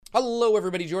Hello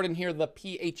everybody, Jordan here, the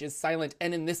PH is silent,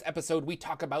 and in this episode we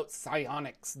talk about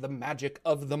Psionics, the magic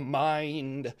of the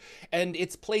mind, and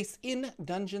its place in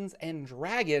Dungeons &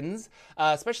 Dragons,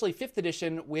 especially 5th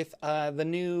edition with the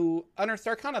new Unearthed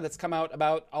Arcana that's come out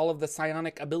about all of the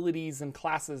psionic abilities and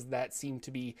classes that seem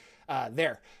to be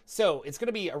there. So it's going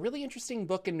to be a really interesting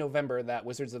book in November that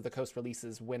Wizards of the Coast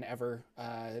releases whenever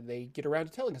they get around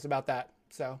to telling us about that.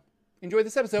 So enjoy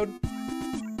this episode.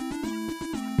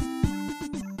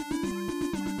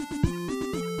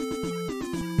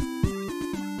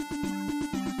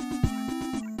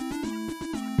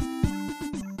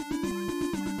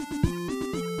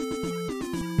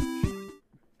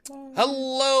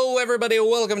 Hello, everybody.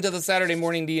 Welcome to the Saturday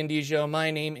Morning D&D Show. My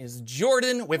name is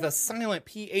Jordan with a silent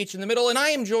PH in the middle, and I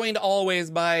am joined always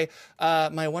by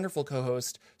my wonderful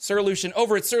co-host, Sir Lucian,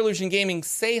 over at Sir Lucian Gaming.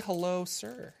 Say hello,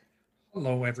 sir.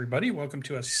 Hello, everybody. Welcome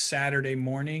to a Saturday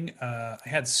morning. I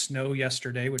had snow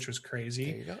yesterday, which was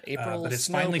crazy. There you go. April but it's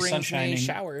snow finally brings sunshining. May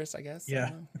showers, I guess.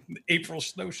 Yeah, April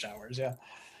snow showers, yeah.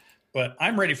 But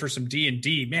I'm ready for some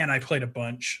D&D. Man, I played a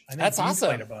bunch. I think That's you awesome.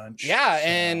 played a bunch. Yeah, so.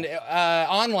 and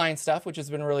online stuff, which has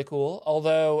been really cool.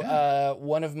 Although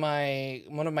one of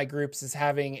my groups is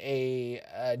having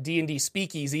a D&D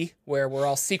speakeasy where we're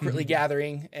all secretly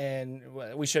gathering, and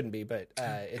we shouldn't be, but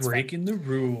it's breaking the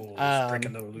rules.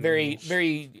 Breaking the rules.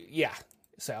 Very, yeah.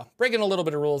 So breaking a little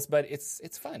bit of rules, but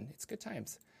it's fun. It's good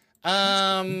times.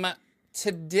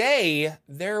 Today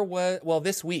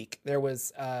this week there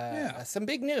was some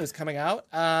big news coming out.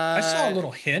 I saw a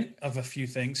little hint of a few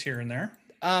things here and there.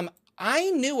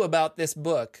 I knew about this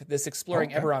book, this Exploring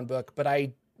Eberron book, but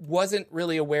I wasn't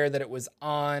really aware that it was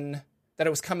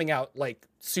coming out like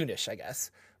soonish, I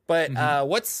guess. But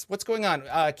what's going on?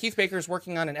 Keith Baker's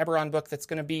working on an Eberron book that's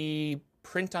going to be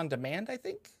print on demand, I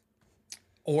think.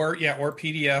 Or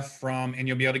PDF and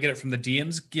you'll be able to get it from the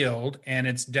DM's Guild, and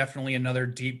it's definitely another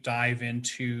deep dive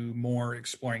into more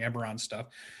Exploring Eberron stuff.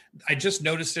 I just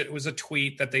noticed it was a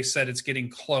tweet that they said it's getting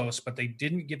close, but they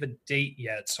didn't give a date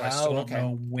yet, so I still don't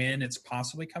know when it's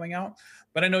possibly coming out.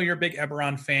 But I know you're a big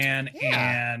Eberron fan,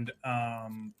 and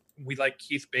we like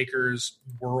Keith Baker's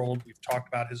world. We've talked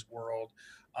about his world.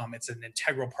 It's an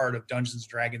integral part of Dungeons &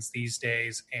 Dragons these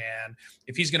days, and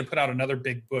if he's going to put out another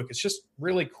big book, it's just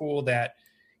really cool that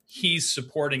he's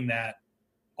supporting that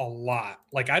a lot.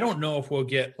 Like, I don't know if we'll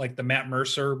get, like, the Matt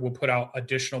Mercer will put out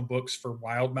additional books for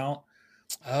Wildmount.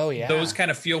 Oh, yeah. Those kind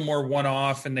of feel more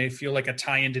one-off, and they feel like a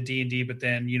tie into D&D, but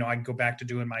then, I can go back to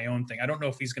doing my own thing. I don't know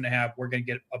if we're going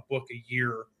to get a book a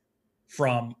year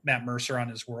from Matt Mercer on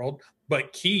his world,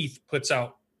 but Keith puts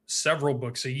out several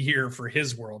books a year for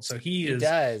his world. So he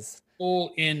does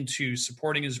full into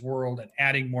supporting his world and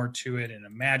adding more to it and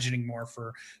imagining more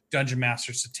for dungeon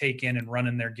masters to take in and run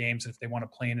in their games if they want to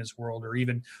play in his world, or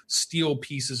even steal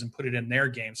pieces and put it in their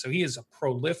game. So he is a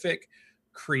prolific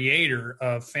creator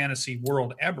of fantasy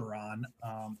world Eberron.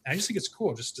 I just think it's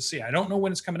cool just to see. I don't know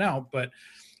when it's coming out, but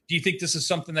do you think this is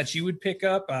something that you would pick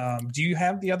up? Do you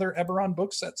have the other Eberron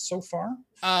book sets so far?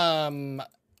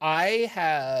 I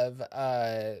have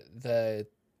the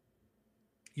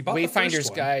Wayfinder's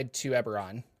Guide to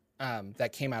Eberron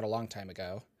that came out a long time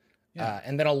ago. Yeah.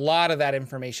 And then a lot of that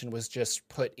information was just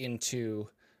put into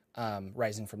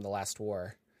Rising from the Last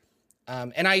War.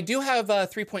 And I do have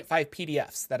 3.5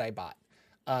 PDFs that I bought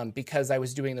because I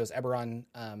was doing those Eberron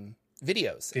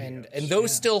videos. And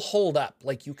those still hold up.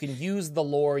 Like, you can use the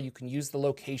lore, you can use the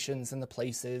locations and the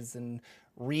places and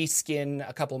reskin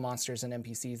a couple monsters and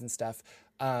NPCs and stuff.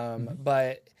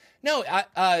 But no,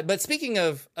 but speaking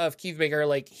of Keith Baker,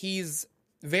 like, he's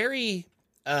very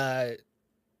tied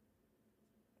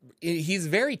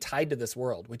to this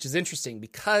world, which is interesting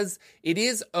because it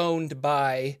is owned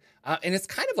by, and it's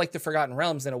kind of like the Forgotten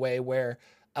Realms in a way where,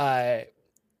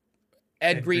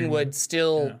 Ed Greenwood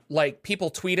still, like, people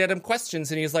tweet at him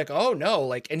questions and he's like, oh no,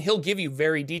 like, and he'll give you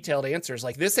very detailed answers.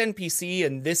 Like, this NPC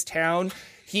in this town,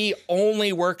 he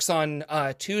only works on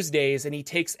Tuesdays and he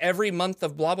takes every month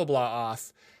of blah, blah, blah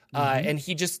off. And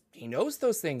he knows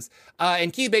those things.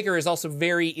 And Keith Baker is also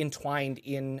very entwined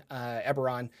in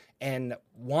Eberron and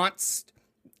wants,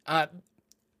 and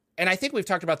I think we've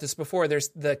talked about this before. There's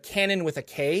the canon with a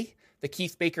K, the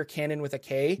Keith Baker canon with a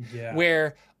K,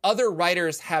 where other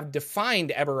writers have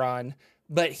defined Eberron,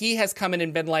 but he has come in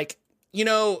and been like,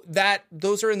 that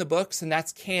those are in the books and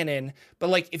that's canon. But,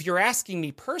 like, if you're asking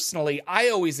me personally, I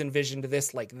always envisioned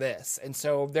this like this. And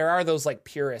so there are those, like,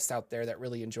 purists out there that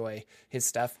really enjoy his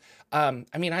stuff. I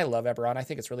mean, I love Eberron. I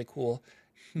think it's really cool.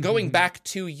 Going back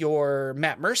to your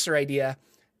Matt Mercer idea,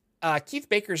 Keith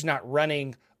Baker's not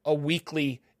running a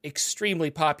weekly,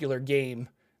 extremely popular game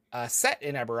set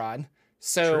in Eberron.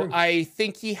 So True. I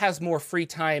think he has more free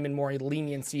time and more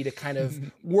leniency to kind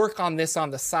of work on this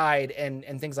on the side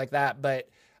and things like that. But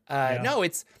no,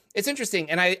 it's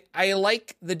interesting. And I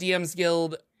like the DM's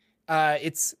Guild. I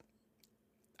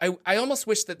almost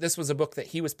wish that this was a book that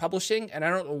he was publishing, and I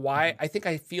don't know why. I think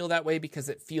I feel that way because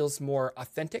it feels more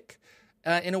authentic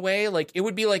in a way. Like it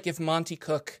would be like if Monty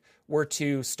Cook were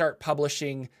to start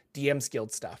publishing DM's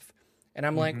Guild stuff. And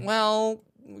I'm like, well,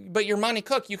 but you're Monty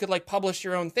Cook, you could like publish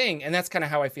your own thing. And that's kind of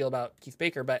how I feel about Keith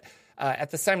Baker. But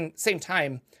at the same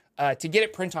time, to get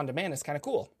it print on demand is kind of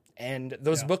cool. And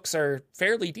those books are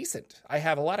fairly decent. I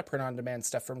have a lot of print on demand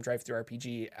stuff from Drive Thru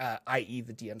RPG, i.e.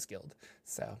 the DM's Guild.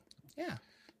 So, yeah.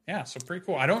 Yeah, so pretty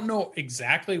cool. I don't know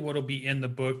exactly what'll be in the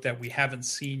book that we haven't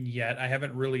seen yet. I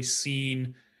haven't really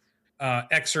seen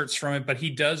excerpts from it, but he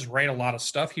does write a lot of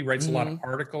stuff. He writes a lot of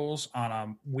articles on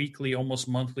a weekly, almost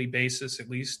monthly basis, at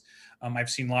least. I've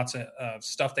seen lots of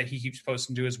stuff that he keeps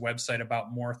posting to his website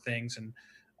about more things and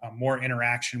more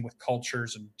interaction with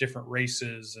cultures and different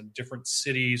races and different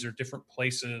cities or different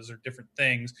places or different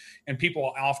things. And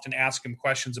people often ask him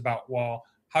questions about, well,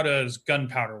 how does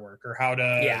gunpowder work? Or how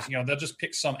does, they'll just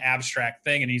pick some abstract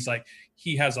thing. And he's like,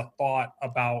 he has a thought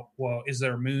about, well, is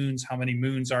there moons? How many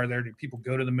moons are there? Do people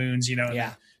go to the moons?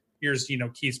 And here's,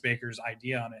 Keith Baker's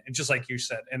idea on it. And just like you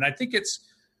said, and I think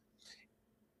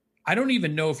I don't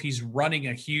even know if he's running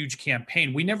a huge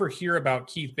campaign. We never hear about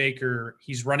Keith Baker.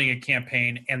 He's running a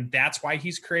campaign, and that's why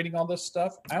he's creating all this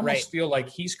stuff. I almost feel like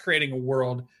he's creating a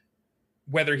world,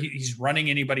 whether he's running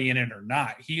anybody in it or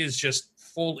not. He is just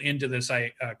full into this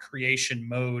creation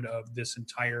mode of this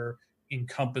entire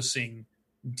encompassing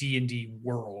D&D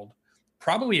world.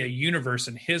 Probably a universe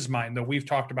in his mind, though we've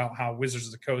talked about how Wizards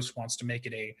of the Coast wants to make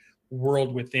it a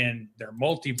world within their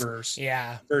multiverse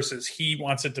versus he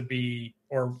wants it to be,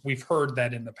 or we've heard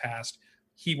that in the past,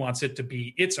 he wants it to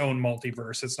be its own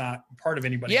multiverse. It's not part of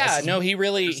anybody else's. No, he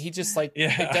just like,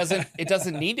 it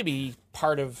doesn't need to be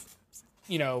part of,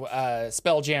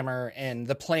 Spelljammer and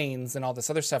the planes and all this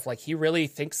other stuff. Like he really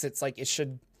thinks it's like, it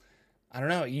should, I don't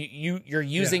know, you're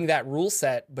using that rule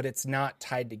set, but it's not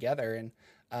tied together. And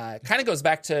kind of goes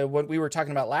back to what we were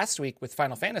talking about last week with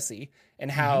Final Fantasy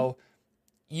and how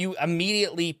you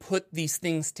immediately put these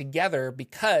things together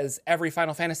because every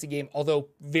Final Fantasy game, although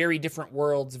very different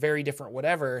worlds, very different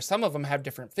whatever, some of them have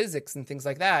different physics and things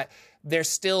like that. There's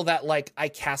still that, like, I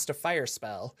cast a fire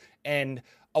spell and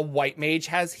a white mage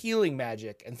has healing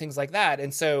magic and things like that.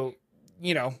 And so,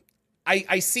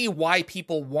 I see why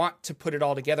people want to put it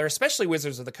all together, especially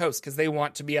Wizards of the Coast, because they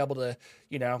want to be able to,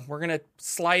 we're going to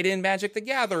slide in Magic the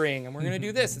Gathering and we're going to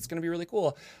do this. It's going to be really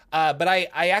cool. But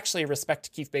I actually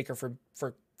respect Keith Baker for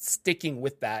sticking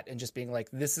with that and just being like,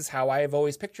 this is how I have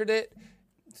always pictured it.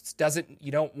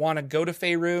 You don't want to go to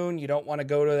Faerun. You don't want to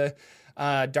go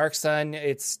to Dark Sun.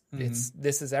 This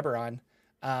is Eberron.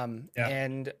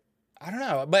 And I don't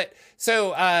know. But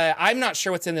so I'm not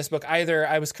sure what's in this book either.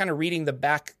 I was kind of reading the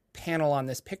back panel on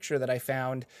this picture that I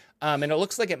found. And it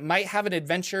looks like it might have an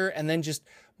adventure and then just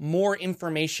more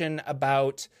information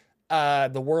about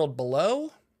the world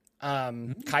below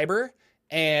Kyber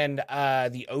and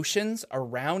the oceans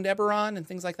around Eberron and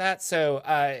things like that. So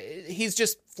he's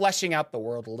just fleshing out the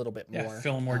world a little bit more. Yeah,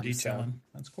 filling more detail in.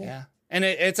 That's cool. Yeah. And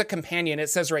it's a companion. It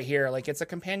says right here, like, it's a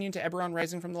companion to Eberron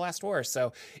Rising from the Last War.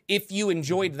 So if you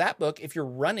enjoyed that book, if you're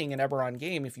running an Eberron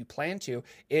game, if you plan to,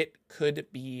 it could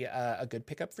be a good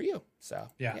pickup for you. So,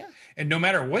 yeah. And no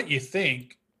matter what you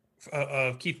think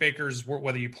of Keith Baker's,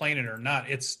 whether you play it or not,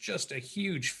 it's just a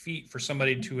huge feat for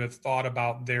somebody to have thought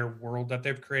about their world that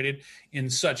they've created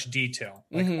in such detail.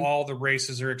 Like all the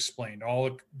races are explained,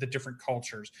 all the different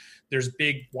cultures. There's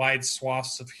big, wide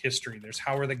swaths of history. There's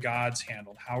how are the gods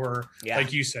handled? How are,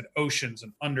 like you said, oceans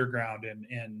and underground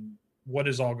and what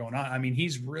is all going on? I mean,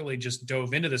 he's really just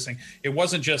dove into this thing. It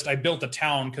wasn't just, I built a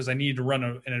town because I needed to run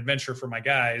an adventure for my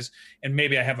guys, and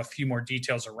maybe I have a few more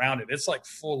details around it. It's like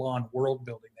full-on world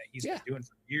building that he's been doing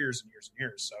for years and years and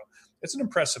years. So it's an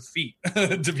impressive feat to be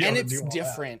able to do all that. And it's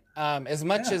different. As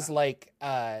much as, like,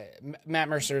 Matt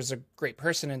Mercer is a great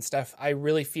person and stuff, I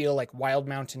really feel like Wild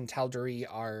Mountain Tal'Duri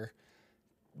are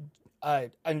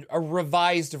a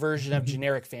revised version of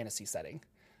generic fantasy setting.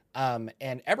 And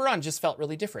Eberron just felt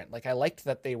really different. Like, I liked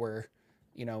that they were,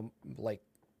 like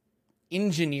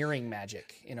engineering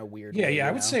magic in a weird way. Yeah.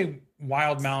 I would say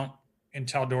Wildmount and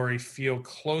Tal'Duri feel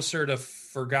closer to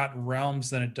Forgotten Realms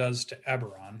than it does to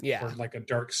Eberron. Yeah. Or like a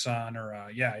Dark Sun or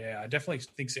I definitely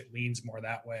think it leans more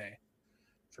that way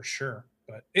for sure.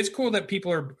 But it's cool that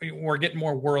we're getting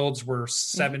more worlds. We're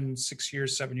 7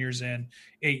 years in,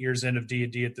 8 years in of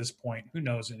D&D at this point. Who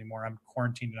knows anymore? I'm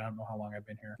quarantined and I don't know how long I've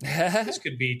been here. This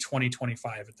could be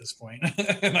 2025 at this point,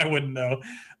 and I wouldn't know.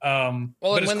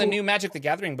 Well, and when the new Magic the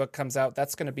Gathering book comes out,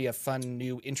 that's going to be a fun,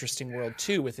 new, interesting world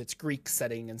too, with its Greek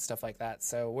setting and stuff like that.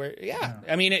 So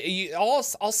I mean, all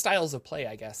styles of play,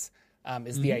 I guess,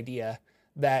 is the idea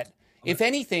that. If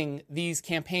anything, these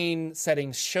campaign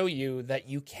settings show you that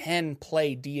you can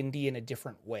play D&D in a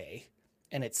different way,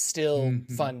 and it's still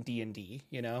fun D&D,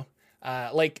 you know?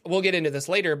 Like, we'll get into this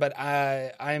later, but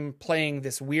I'm playing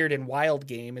this Weird and Wild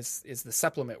game is the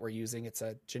supplement we're using. It's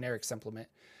a generic supplement.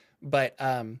 But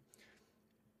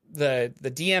the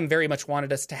DM very much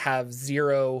wanted us to have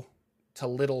 0 to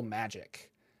little magic.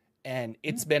 And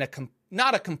it's been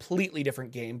not a completely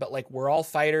different game, but, like, we're all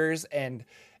fighters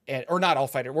or not all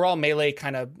fighter. We're all melee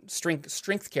kind of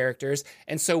strength characters.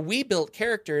 And so we built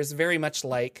characters very much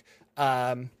like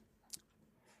your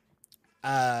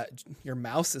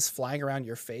mouse is flying around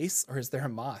your face, or is there a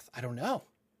moth? I don't know.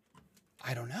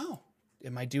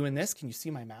 Am I doing this? Can you see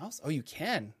my mouse? Oh, you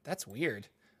can. That's weird.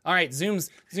 All right. Zoom's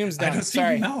down. I don't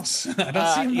sorry. See mouse. I don't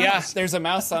see a mouse. Yeah, there's a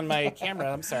mouse on my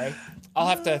camera. I'm sorry. I'll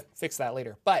have to fix that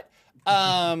later. But,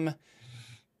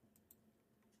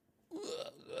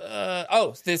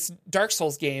 this Dark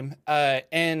Souls game,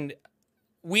 and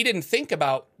we didn't think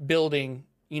about building,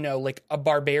 like a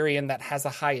barbarian that has a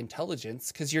high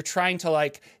intelligence, because you're trying to,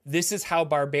 like, this is how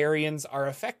barbarians are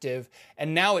effective,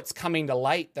 and now it's coming to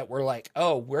light that we're like,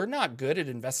 oh, we're not good at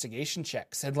investigation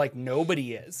checks, and, like,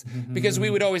 nobody is, because we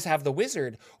would always have the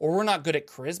wizard, or we're not good at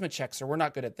charisma checks, or we're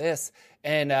not good at this,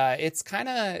 and it's kind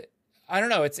of, I don't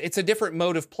know, it's a different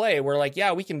mode of play, where, like,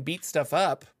 yeah, we can beat stuff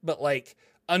up, but, like,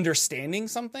 understanding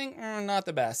something, not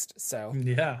the best. So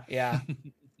yeah.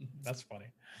 That's funny.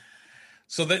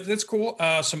 So that's cool.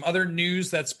 Some other news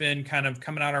that's been kind of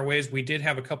coming out our ways. We did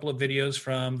have a couple of videos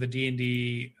from the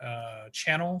D&D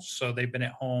channel. So they've been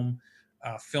at home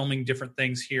filming different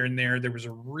things here and there. There was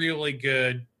a really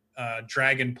good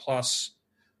Dragon Plus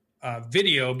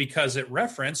video, because it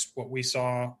referenced what we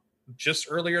saw just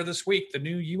earlier this week, the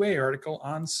new UA article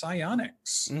on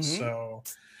Psionics. So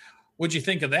what'd you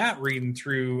think of that, reading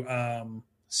through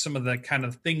some of the kind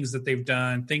of things that they've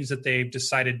done, things that they've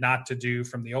decided not to do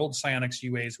from the old Psionics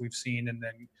UAs we've seen, and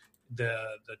then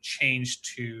the change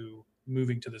to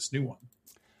moving to this new one?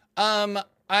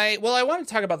 I want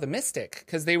to talk about the Mystic,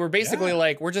 because they were basically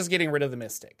like, we're just getting rid of the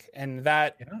Mystic, and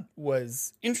that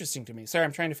was interesting to me. Sorry,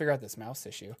 I'm trying to figure out this mouse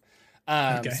issue,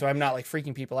 so I'm not, like,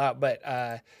 freaking people out. But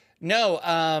the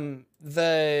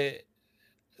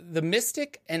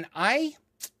Mystic, and I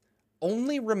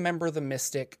only remember the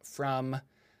Mystic from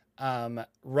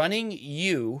running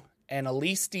you and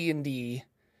Elise D&D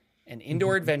and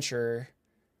Indoor Adventure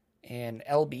and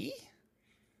LB.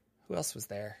 Who else was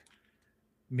there?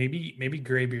 Maybe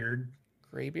Graybeard.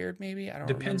 Graybeard, maybe? I don't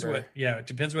Depends remember. It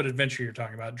depends what adventure you're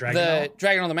talking about.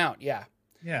 Dragon on the Mount, yeah.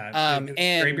 Yeah,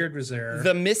 and Graybeard was there.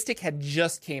 The Mystic had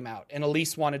just came out, and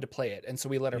Elise wanted to play it, and so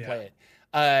we let her play it.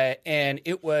 And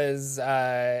it was,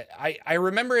 I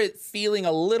remember it feeling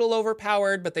a little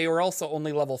overpowered, but they were also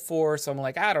only level 4. So I'm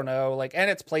like, I don't know, like, and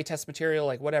it's playtest material,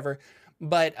 like, whatever.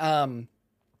 But,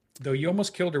 though you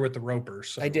almost killed her with the roper.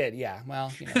 So. I did. Yeah.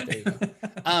 Well, there you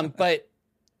go. But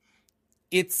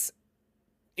it's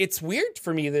weird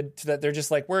for me that they're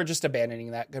just like, we're just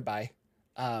abandoning that. Goodbye.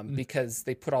 Because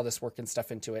they put all this work and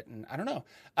stuff into it. And I don't know.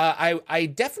 I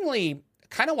definitely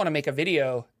kind of want to make a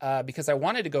video because I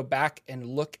wanted to go back and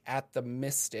look at the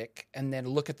Mystic and then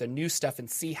look at the new stuff and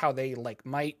see how they, like,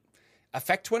 might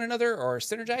affect one another or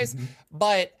synergize.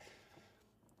 But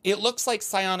it looks like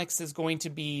Psionics is going to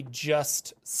be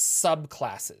just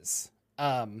subclasses.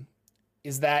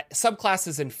 Is that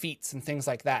subclasses and feats and things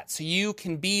like that. So you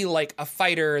can be like a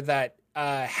fighter that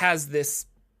has this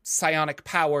psionic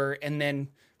power, and then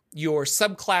your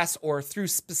subclass or through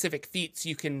specific feats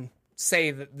you can say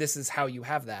that this is how you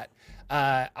have that.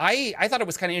 I thought it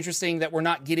was kind of interesting that we're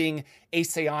not getting a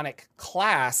psionic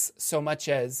class so much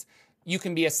as you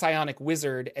can be a psionic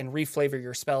wizard and reflavor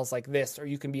your spells like this, or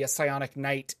you can be a psionic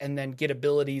knight and then get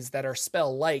abilities that are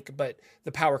spell-like, but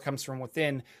the power comes from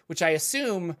within, which I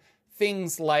assume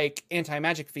things like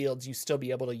anti-magic fields, you still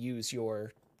be able to use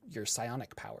your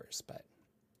psionic powers, but...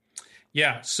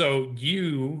 Yeah, so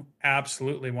you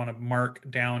absolutely want to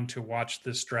mark down to watch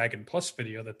this Dragon Plus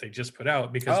video that they just put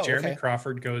out, because Jeremy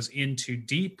Crawford goes into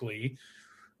deeply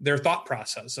their thought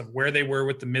process of where they were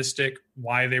with the Mystic,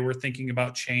 why they were thinking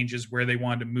about changes, where they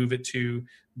wanted to move it to.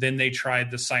 Then they tried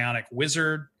the Psionic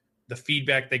Wizard, the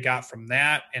feedback they got from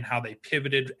that, and how they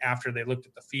pivoted after they looked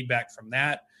at the feedback from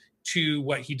that to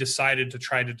what he decided to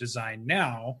try to design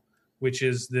now, which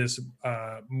is this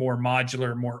more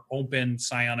modular, more open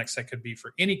psionics that could be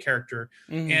for any character,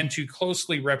 and to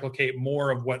closely replicate more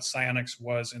of what psionics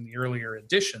was in the earlier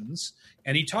editions.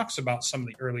 And he talks about some of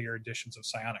the earlier editions of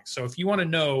psionics. So if you want to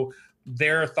know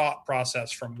their thought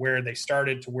process from where they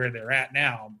started to where they're at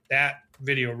now, that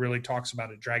video really talks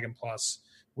about it, Dragon Plus,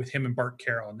 with him and Bart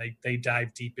Carroll, and they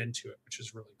dive deep into it, which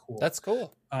is really cool. That's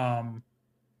cool.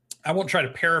 I won't try to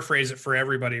paraphrase it for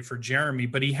everybody, for Jeremy,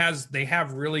 but they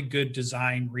have really good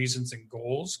design reasons and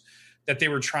goals that they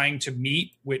were trying to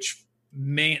meet, which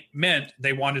meant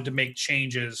they wanted to make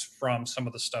changes from some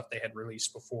of the stuff they had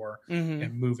released before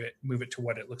and move it to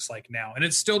what it looks like now. And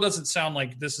it still doesn't sound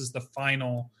like this is the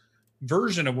final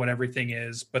version of what everything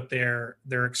is, but they're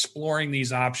exploring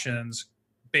these options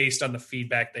based on the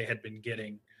feedback they had been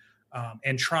getting,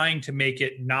 and trying to make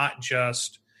it not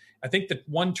just, I think the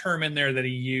one term in there that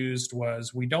he used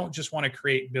was, we don't just want to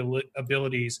create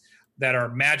abilities that are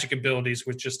magic abilities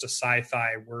with just a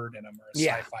sci-fi word in them or a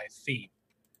sci-fi theme.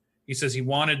 He says he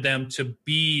wanted them to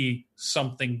be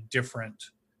something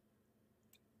different,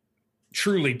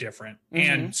 truly different,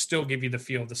 and still give you the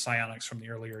feel of the psionics from the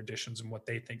earlier editions and what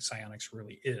they think psionics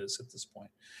really is at this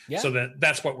point. Yeah. So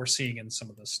that's what we're seeing in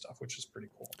some of this stuff, which is pretty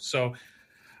cool. So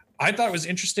I thought it was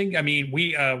interesting. I mean,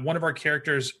 we one of our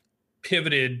characters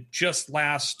pivoted just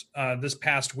this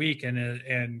past week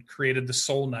and created the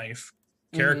Soul Knife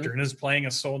character and is playing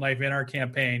a Soul Knife in our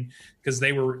campaign, because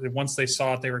once they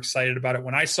saw it, they were excited about it.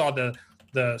 When I saw the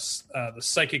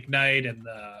Psychic Knight and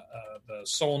the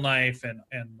Soul Knife and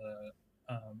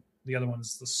the other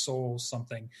one's the Soul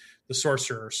something, the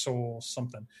Sorcerer Soul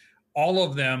something, all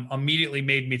of them immediately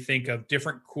made me think of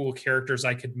different cool characters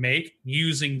I could make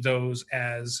using those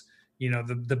as, you know,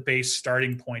 the base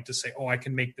starting point to say, oh, I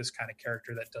can make this kind of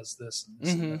character that does this and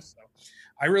this and this. So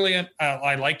I really,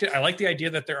 I liked it. I like the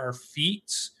idea that there are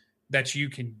feats that you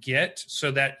can get,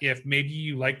 so that if maybe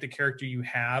you like the character you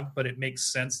have, but it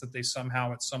makes sense that they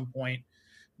somehow at some point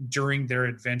during their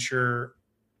adventure,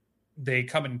 they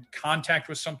come in contact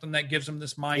with something that gives them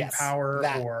this mind power,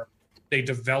 or they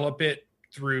develop it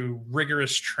through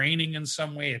rigorous training in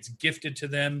some way. It's gifted to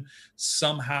them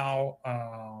somehow,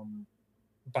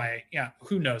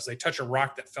 who knows? They touch a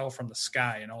rock that fell from the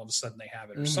sky and all of a sudden they have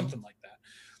it, or something like that.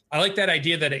 I like that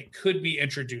idea that it could be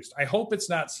introduced. I hope it's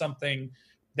not something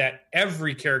that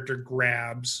every character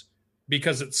grabs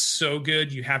because it's so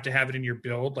good you have to have it in your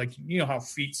build. Like, you know how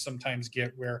feats sometimes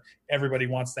get where everybody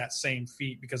wants that same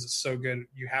feat because it's so good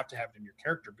you have to have it in your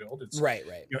character build. It's right.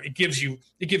 You know, it gives you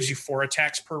 4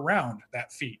 attacks per round,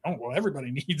 that feat. Oh, well,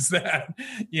 everybody needs that.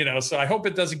 You know, so I hope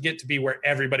it doesn't get to be where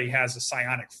everybody has a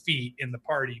psionic feat in the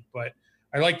party, but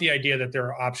I like the idea that there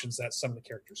are options that some of the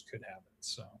characters could have it.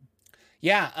 So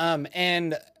yeah,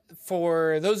 and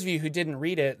for those of you who didn't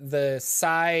read it,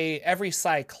 every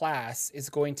psi class is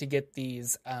going to get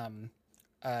these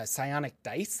psionic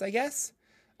dice, I guess.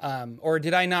 Or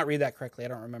did I not read that correctly? I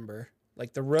don't remember.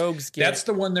 Like the rogues get. That's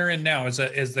the one they're in now. Is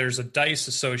there's a dice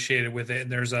associated with it,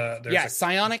 and there's a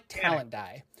psionic talent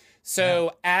die.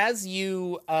 So as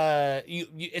you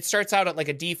it starts out at like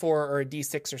a D4 or a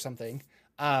D6 or something.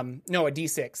 No, a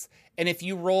D6. And if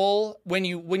you roll when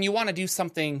you want to do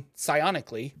something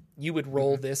psionically, you would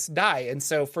roll this die. And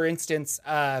so, for instance,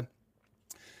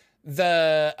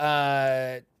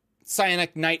 the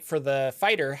psionic knight for the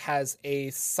fighter has a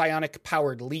psionic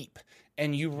powered leap,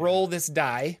 and you roll this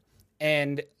die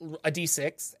and a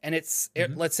D6, and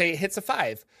let's say it hits a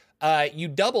 5. You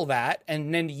double that,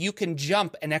 and then you can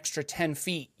jump an extra 10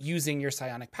 feet using your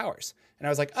psionic powers. And I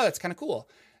was like, oh, that's kind of cool.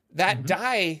 That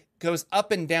die goes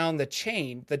up and down the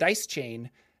dice chain.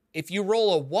 If you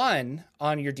roll a 1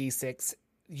 on your D6,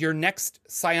 your next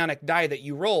psionic die that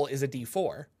you roll is a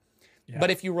D4. Yeah.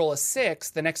 But if you roll a 6,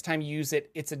 the next time you use it,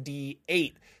 it's a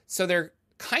D8. So they're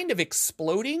kind of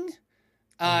exploding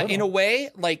in a way.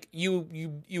 Like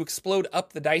you explode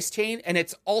up the dice chain, and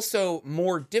it's also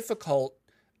more difficult,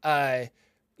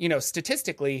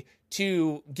 statistically,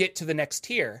 to get to the next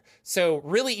tier. So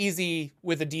really easy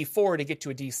with a D4 to get to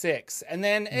a D6. And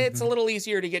then it's a little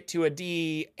easier to get to a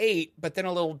D8, but then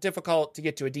a little difficult to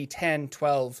get to a D10,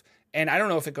 12. And I don't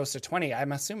know if it goes to 20.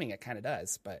 I'm assuming it kind of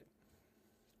does, but.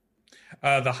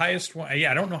 The highest one,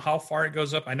 I don't know how far it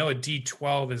goes up. I know a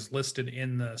D12 is listed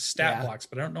in the stat blocks,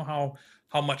 but I don't know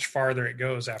how much farther it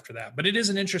goes after that. But it is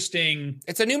an interesting.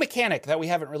 It's a new mechanic that we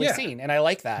haven't really seen, and I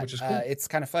like that. Which is cool. It's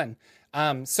kind of fun.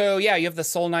 So you have the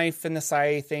Soul Knife and the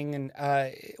Psi thing, and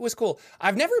it was cool.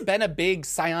 I've never been a big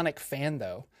psionic fan,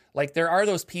 though. Like there are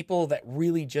those people that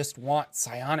really just want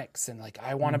psionics and like,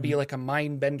 I want to be like a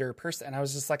mind bender person. And I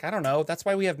was just like, I don't know. That's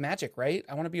why we have magic, right?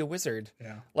 I want to be a wizard.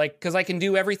 Yeah. Like, cause I can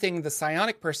do everything the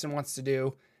psionic person wants to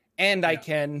do. And I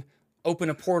can open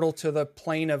a portal to the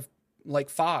plane of like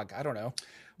fog. I don't know.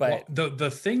 But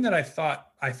the thing that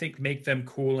I think make them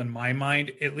cool in my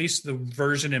mind, at least the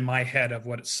version in my head of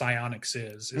what psionics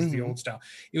is the old style.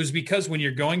 It was because when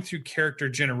you're going through character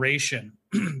generation,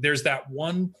 there's that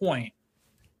one point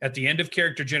at the end of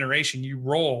character generation, you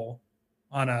roll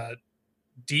on a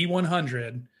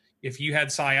D100 if you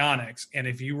had psionics, and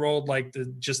if you rolled like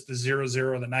the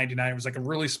 00 or the 99, it was like a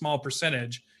really small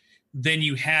percentage, then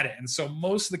you had it. And so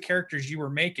most of the characters you were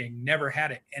making never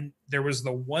had it. And there was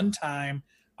the one time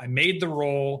I made the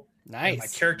roll. Nice. My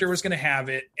character was going to have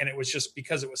it. And it was just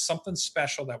because it was something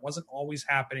special that wasn't always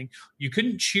happening. You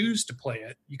couldn't choose to play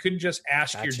it. You couldn't just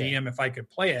ask your DM if I could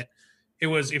play it. It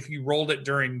was if you rolled it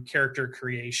during character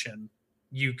creation,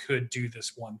 you could do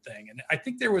this one thing. And I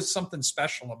think there was something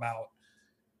special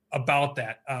about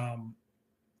that.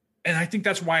 And I think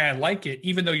that's why I like it,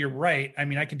 even though you're right. I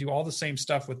mean, I can do all the same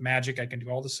stuff with magic. I can do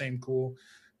all the same cool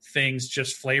things,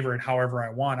 just flavor it however I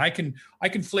want. I can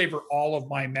flavor all of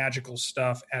my magical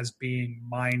stuff as being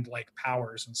mind-like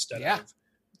powers instead of,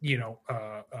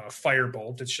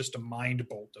 firebolt. It's just a mind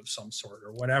bolt of some sort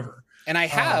or whatever. And I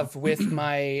have with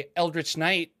my Eldritch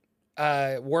Knight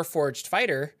Warforged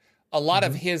fighter, a lot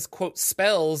of his quote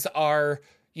spells are,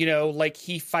 like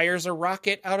he fires a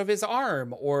rocket out of his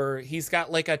arm, or he's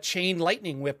got like a chain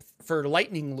lightning whip for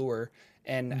lightning lure.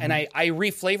 And I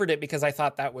reflavored it because I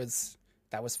thought that was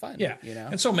fun. Yeah.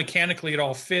 And so mechanically it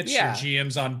all fits. Yeah. Your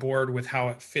GM's on board with how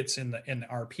it fits in the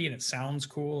RP, and it sounds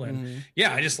cool. And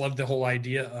I just love the whole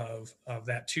idea of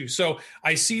that too. So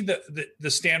I see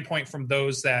the standpoint from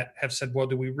those that have said, well,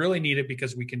 do we really need it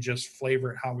because we can just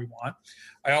flavor it how we want?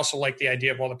 I also like the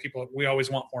idea of all the people, we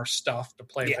always want more stuff to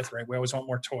play with, right? We always want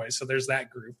more toys. So there's that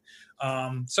group.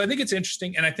 So I think it's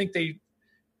interesting. And I think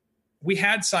we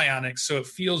had psionics, so it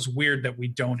feels weird that we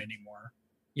don't anymore.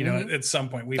 At some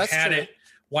point we've That's had true. it.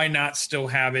 Why not still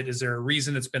have it? Is there a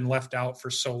reason it's been left out for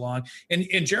so long?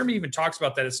 And Jeremy even talks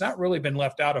about that. It's not really been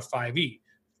left out of 5e.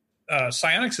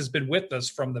 Psionics has been with us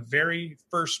from the very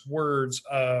first words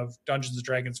of Dungeons &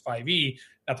 Dragons 5e,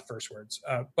 not the first words,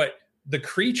 but the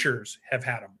creatures have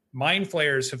had them. Mind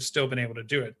Flayers have still been able to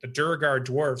do it. The Duragar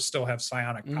dwarves still have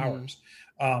psionic powers.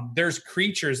 There's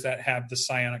creatures that have the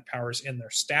psionic powers in their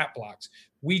stat blocks.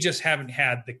 We just haven't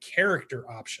had the character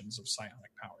options of psionic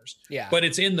powers. Yeah. But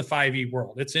it's in the 5e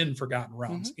world. It's in Forgotten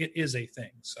Realms. It is a thing.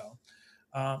 So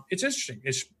it's interesting.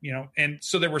 It's, and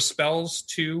so there were spells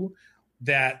too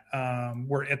that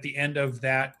were at the end of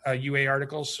that UA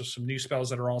article. So some new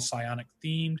spells that are all psionic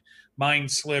themed.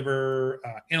 Mind Sliver,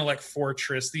 Intellect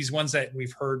Fortress, these ones that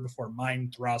we've heard before,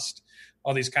 Mind Thrust,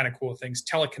 all these kind of cool things.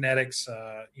 Telekinetics,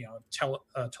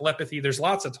 telepathy. There's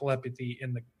lots of telepathy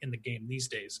in the game these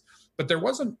days, but there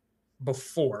wasn't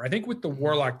before. I think with the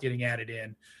Warlock getting added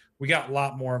in, we got a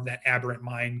lot more of that aberrant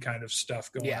mind kind of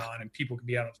stuff going on, and people can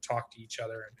be able to talk to each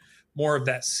other, and more of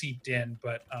that seeped in.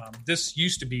 But this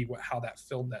used to be how that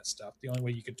filled that stuff. The only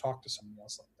way you could talk to someone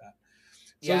else like that.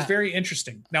 So it's very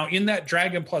interesting. Now, in that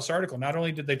Dragon Plus article, not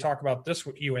only did they talk about this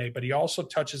UA, but he also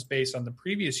touches base on the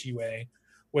previous UA,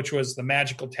 which was the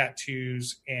magical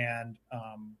tattoos and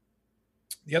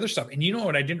the other stuff. And you know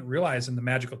what I didn't realize in the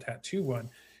magical tattoo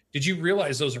one? Did you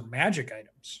realize those are magic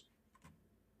items?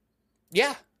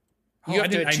 Yeah. I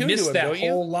missed that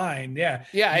whole line. Yeah.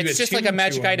 Yeah, it's just like a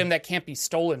magic item that can't be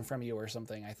stolen from you or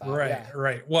something, I thought.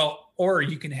 Right. Well, or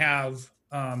you can have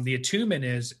the attunement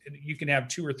is you can have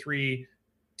 2 or 3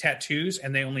 tattoos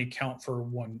and they only count for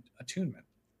 1 attunement,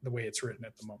 the way it's written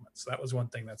at the moment. So that was one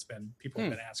thing that's been people have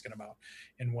been asking about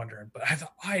and wondering. But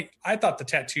I thought the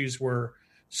tattoos were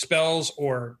spells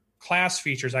or class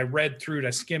features. I read through it,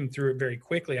 I skimmed through it very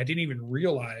quickly. I didn't even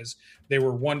realize they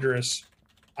were wondrous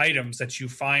items that you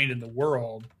find in the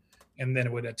world and then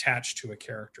it would attach to a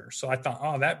character. So I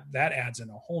thought, that adds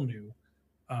in a whole new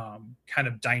kind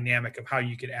of dynamic of how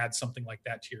you could add something like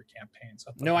that to your campaign.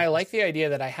 So I like the idea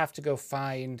that I have to go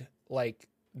find like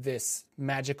this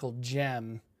magical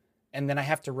gem and then I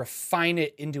have to refine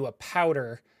it into a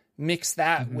powder, mix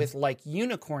that with like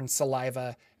unicorn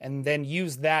saliva, and then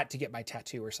use that to get my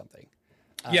tattoo or something.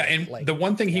 And the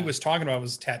one thing he was talking about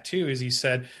was tattoo, is he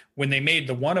said when they made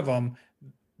the one of them,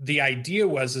 the idea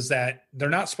is that they're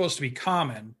not supposed to be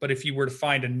common, but if you were to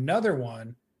find another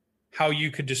one, how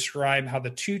you could describe how the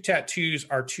 2 tattoos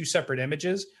are 2 separate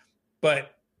images,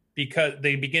 but because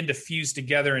they begin to fuse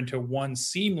together into one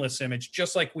seamless image,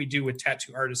 just like we do with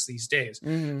tattoo artists these days.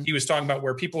 He was talking about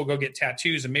where people will go get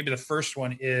tattoos and maybe the first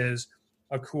one is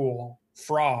a cool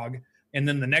frog. And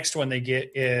then the next one they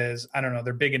get is, I don't know,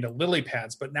 they're big into lily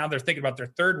pads, but now they're thinking about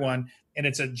their third one, and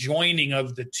it's a joining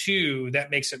of the two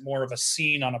that makes it more of a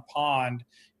scene on a pond,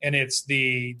 and it's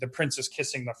the princess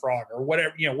kissing the frog, or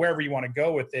whatever, wherever you want to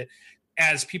go with it.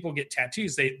 As people get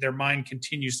tattoos, their mind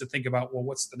continues to think about, well,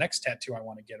 what's the next tattoo I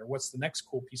want to get, or what's the next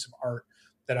cool piece of art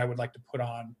that I would like to put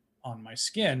on my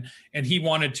skin. And he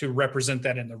wanted to represent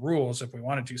that in the rules if we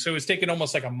wanted to. So it's taking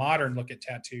almost like a modern look at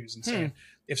tattoos and saying,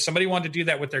 if somebody wanted to do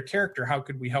that with their character, how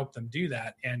could we help them do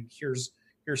that? And here's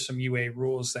some UA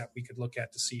rules that we could look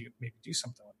at to see maybe do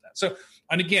something with that. So,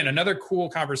 and again, another cool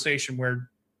conversation where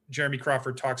Jeremy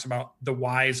Crawford talks about the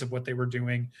whys of what they were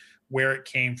doing, where it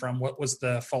came from, what was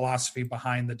the philosophy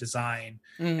behind the design.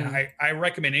 And I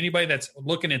recommend anybody that's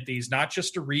looking at these, not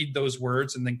just to read those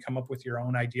words and then come up with your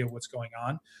own idea of what's going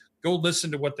on. Go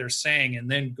listen to what they're saying and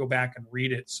then go back and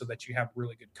read it so that you have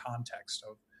really good context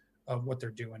of what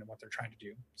they're doing and what they're trying to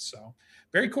do. So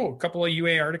very cool. A couple of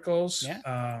UA articles.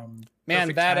 Yeah.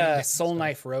 Man, that Soul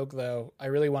Knife Rogue, though, I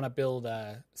really want to build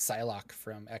Psylocke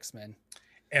from X-Men.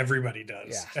 Everybody does.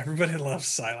 Yeah. Everybody loves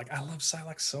Psylocke. I love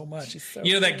Psylocke so much.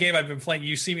 So that game I've been playing,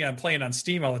 you see me, I'm playing on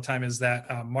Steam all the time, is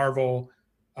that Marvel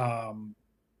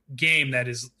game that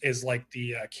is like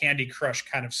the Candy Crush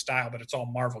kind of style, but it's all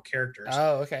Marvel characters.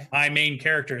 Oh, okay. My main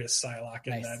character is Psylocke,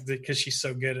 and Nice. because she's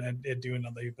so good at doing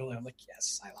all the ability, I'm like,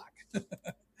 yes, Psylocke.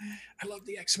 I love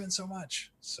the X-Men so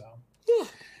much. So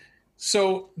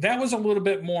that was a little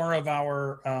bit more of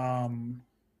our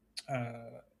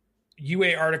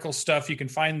UA article stuff. You can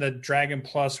find the Dragon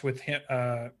Plus with him,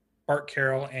 Bart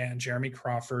Carroll and Jeremy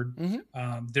Crawford.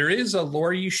 There is a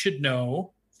lore you should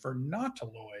know for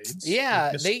Nautiloids.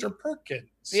 Yeah, Mr. Perkins.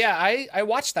 Yeah, I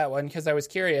watched that one because I was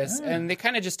curious, and they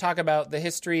kind of just talk about the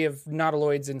history of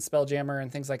Nautiloids and Spelljammer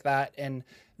and things like that, and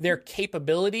their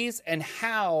capabilities and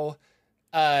how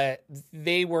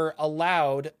they were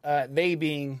allowed, they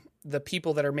being the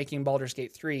people that are making Baldur's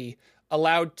Gate 3,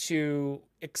 allowed to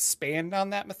expand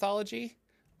on that mythology.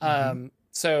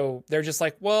 So they're just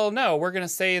like, well, no, we're going to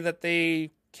say that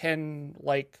they can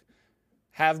like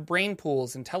have brain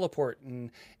pools and teleport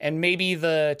and maybe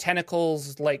the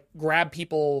tentacles like grab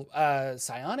people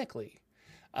psionically.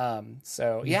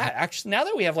 Actually, now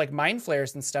that we have like mind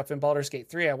flayers and stuff in Baldur's Gate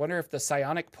 3, I wonder if the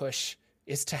psionic push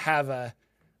is to have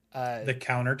the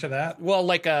counter to that. Well,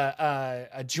 like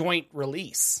a joint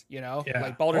release,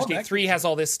 like Baldur's Gate 3 has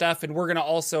all this stuff, and we're going to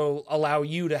also allow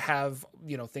you to have,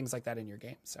 things like that in your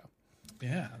game. So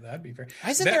yeah, that'd be very. Why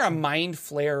isn't there a mind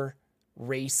flare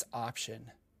race option?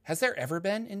 Has there ever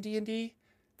been in D&D?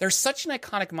 They're such an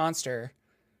iconic monster.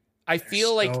 I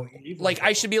feel like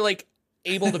I should be like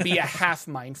able to be a half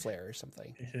mind flare or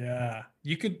something. Yeah,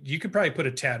 you could probably put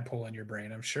a tadpole in your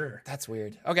brain, I'm sure. That's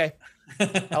weird. Okay,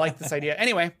 I like this idea.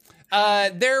 Anyway,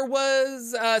 there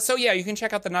was you can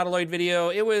check out the Nautiloid video.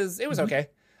 It was okay.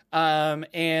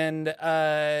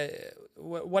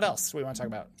 What else do we want to talk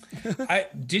about?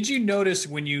 Did you notice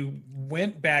when you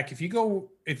went back, if you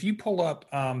pull up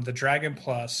the Dragon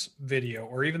Plus video,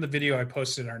 or even the video I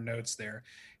posted in our notes there,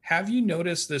 have you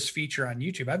noticed this feature on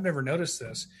YouTube? I've never noticed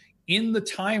this. In the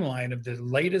timeline of the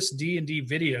latest D&D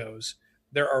videos,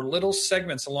 there are little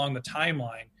segments along the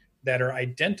timeline that are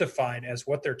identified as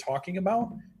what they're talking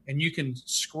about, and you can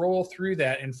scroll through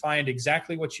that and find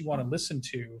exactly what you want to listen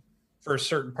to for a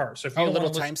certain part. So if you little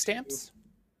timestamps?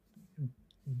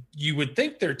 You would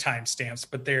think they're timestamps,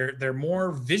 but they're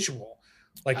more visual.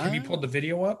 Like, have you pulled the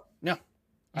video up? No,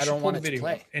 I don't want it to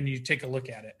play. And you take a look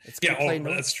at it. It's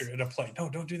that's true. It'll play. No,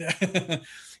 don't do that.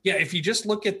 Yeah, if you just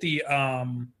look at the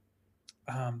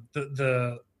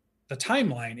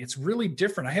timeline, it's really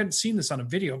different. I hadn't seen this on a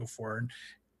video before, and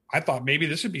I thought maybe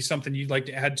this would be something you'd like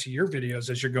to add to your videos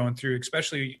as you're going through,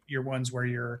 especially your ones where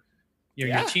you're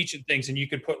teaching things, and you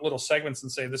could put little segments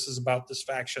and say, this is about this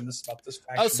faction, this is about this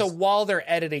faction. Oh, so while they're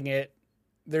editing it,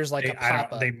 there's like a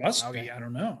pop-up. They must be. I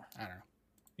don't know. I don't know.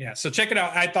 Yeah, so check it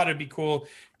out. I thought it'd be cool.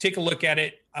 Take a look at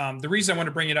it. The reason I want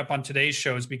to bring it up on today's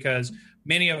show is because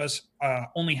many of us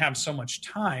only have so much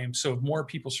time. So if more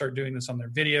people start doing this on their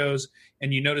videos,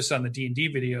 and you notice on the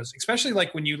D&D videos, especially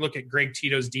like when you look at Greg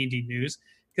Tito's D&D news,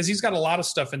 because he's got a lot of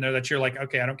stuff in there that you're like,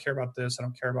 okay, I don't care about this. I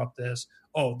don't care about this.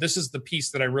 Oh, this is the piece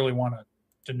that I really want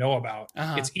to know about.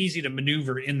 It's easy to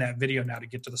maneuver in that video now to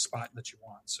get to the spot that you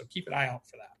want. So keep an eye out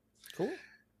for that. Cool.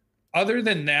 Other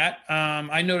than that,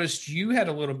 I noticed you had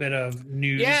a little bit of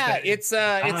news. Yeah, it's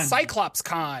Cyclops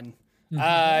Con.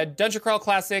 Dungeon Crawl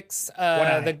Classics.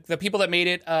 The people that made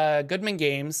it, Goodman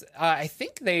Games. I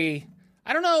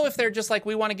I don't know if they're just like,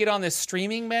 we want to get on this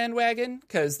streaming bandwagon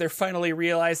because they're finally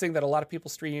realizing that a lot of people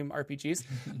stream RPGs.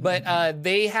 But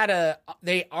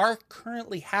they are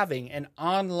currently having an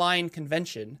online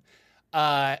convention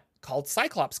called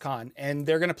Cyclops Con, and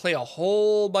they're going to play a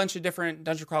whole bunch of different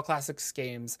Dungeon Crawl Classics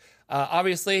games.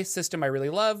 Obviously, system I really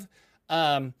love.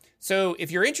 So if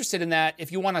you're interested in that,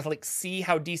 if you want to like see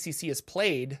how DCC is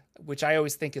played, which I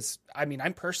always think is, I mean,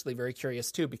 I'm personally very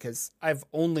curious too, because I've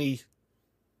only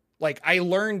I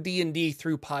learned D&D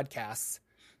through podcasts,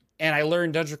 and I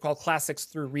learned Dungeon Crawl Classics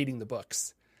through reading the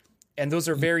books. And those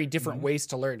are very different ways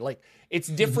to learn. Like, it's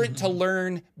different to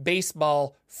learn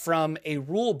baseball from a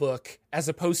rule book as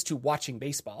opposed to watching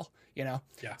baseball, you know?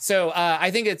 Yeah. So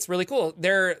I think it's really cool.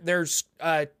 There's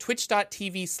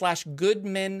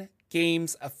twitch.tv/Goodmen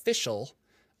Games Official.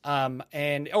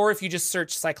 Or if you just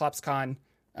search Cyclops Con,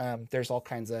 there's all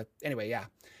kinds of, anyway, yeah.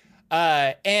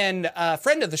 And a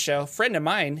friend of the show, friend of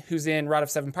mine, who's in Rod of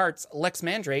Seven Parts, Lex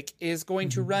Mandrake, is going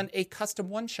to run a custom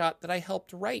one-shot that I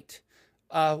helped write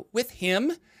with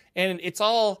him. And it's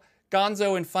all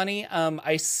gonzo and funny.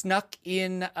 I snuck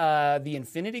in the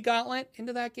Infinity Gauntlet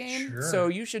into that game. Sure. So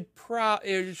you should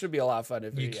it should be a lot of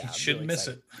fun. You shouldn't miss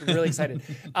it. Really excited.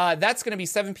 That's going to be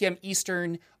 7 p.m.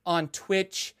 Eastern on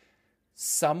Twitch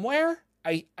somewhere.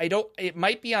 I don't, it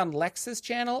might be on Lex's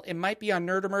channel, it might be on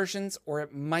Nerd Immersions, or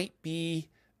it might be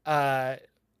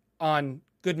on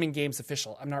Goodman Games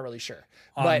Official. I'm not really sure.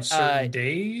 On certain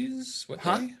days? What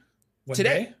day? What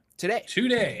Today. day?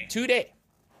 Today.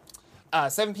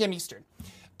 7 p.m. Eastern.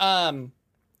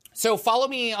 So follow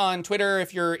me on Twitter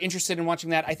if you're interested in watching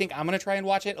that. I think I'm going to try and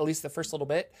watch it, at least the first little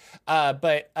bit.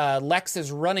 But Lex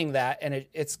is running that, and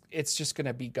it's just going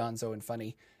to be gonzo and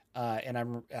funny.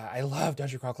 And I love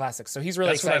Dungeon Crawl Classics, so he's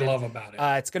really excited. That's what I love about it.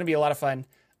 It's going to be a lot of fun.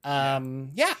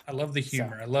 Yeah. I love the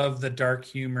humor. I love the dark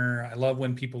humor. I love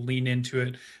when people lean into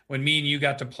it. When me and you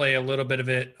got to play a little bit of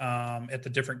it at the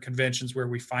different conventions where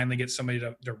we finally get somebody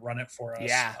to run it for us.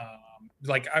 Yeah.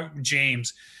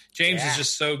 James is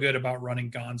just so good about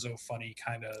running gonzo funny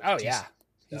kind of. Oh yeah.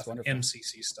 He's wonderful.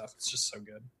 MCC stuff. It's just so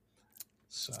good.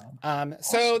 So, awesome.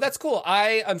 So that's cool.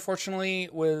 I unfortunately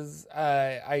was,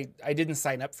 I didn't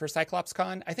sign up for Cyclops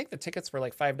Con. I think the tickets were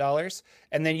like $5,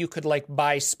 and then you could like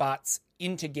buy spots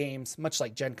into games, much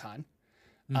like Gen Con.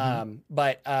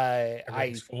 But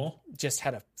I just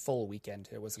had a full weekend.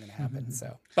 It wasn't going to happen.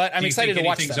 So, but I'm excited to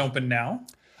watch them. Anything's open now?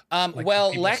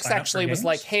 Well, Lex actually was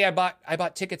like, "Hey, I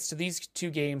bought tickets to these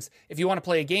 2 games. If you want to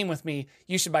play a game with me,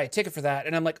 you should buy a ticket for that."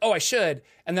 And I'm like, "Oh, I should."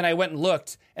 And then I went and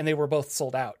looked, and they were both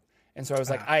sold out. And so I was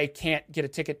like, I can't get a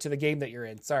ticket to the game that you're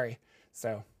in. Sorry.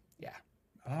 So, yeah.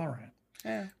 All right.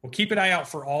 Yeah. Well, keep an eye out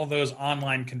for all those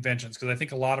online conventions, because I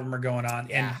think a lot of them are going on.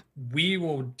 Yeah. And we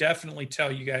will definitely tell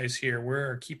you guys here,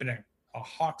 we're keeping a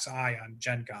hawk's eye on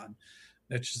Gen Con,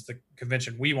 which is the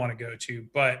convention we want to go to.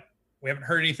 But we haven't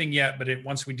heard anything yet. But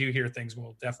once we do hear things,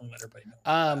 we'll definitely let everybody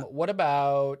know. What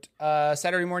about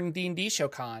Saturday morning D&D show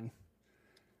con?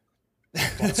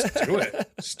 Let's do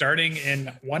it. Starting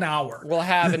in 1 hour. We'll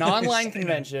have an online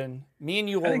convention. Me and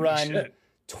you will run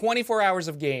 24 hours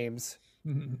of games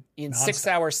in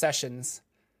 6-hour sessions.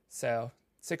 So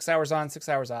 6 hours on, 6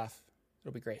 hours off.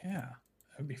 It'll be great. Yeah,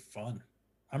 that'd be fun.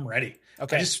 I'm ready.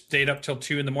 Okay. I just stayed up till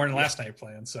 2 a.m. last night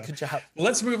playing. So good job. Well,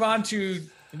 let's move on to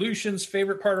Lucian's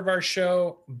favorite part of our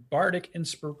show, Bardic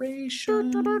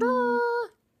Inspiration.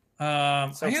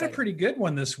 I had a pretty good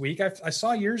one this week. I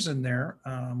saw yours in there,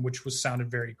 which sounded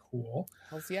very cool.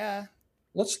 Hells yeah.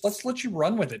 Let's let you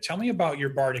run with it. Tell me about your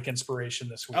Bardic Inspiration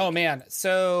this week. Oh man,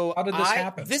 so how did this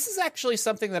happen? This is actually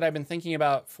something that I've been thinking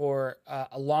about for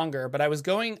a longer. But I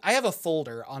have a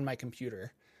folder on my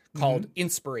computer called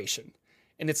Inspiration,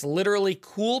 and it's literally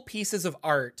cool pieces of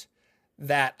art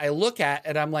that I look at,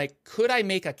 and I'm like, could I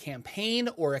make a campaign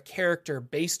or a character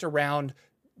based around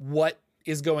what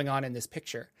is going on in this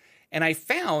picture? And I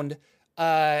found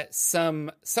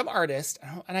some artist,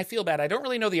 and I feel bad, I don't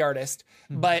really know the artist,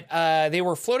 but they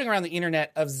were floating around the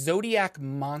internet of Zodiac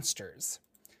monsters.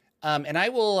 And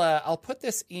I'll put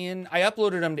this in, I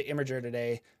uploaded them to Imgur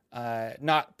today,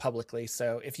 not publicly.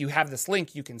 So if you have this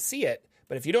link, you can see it.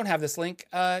 But if you don't have this link,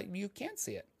 you can't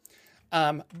see it.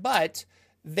 But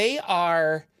they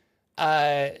are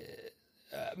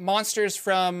monsters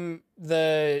from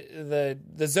the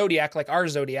zodiac, like our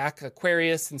zodiac,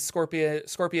 Aquarius and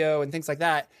Scorpio and things like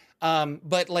that,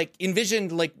 but like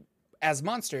envisioned like as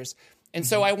monsters. And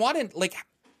so I wanted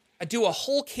do a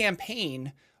whole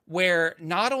campaign where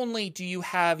not only do you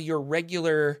have your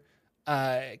regular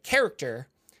character,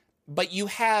 but you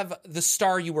have the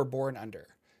star you were born under.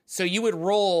 So you would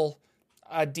roll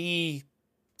a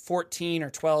D14 or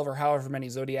 12 or however many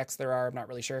zodiacs there are, I'm not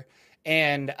really sure.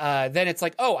 And then it's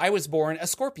like, oh, I was born a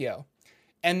Scorpio.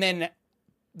 And then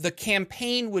the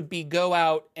campaign would be go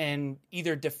out and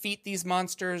either defeat these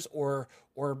monsters or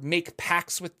make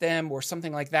pacts with them or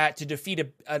something like that to defeat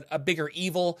a bigger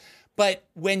evil. But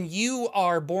when you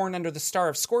are born under the star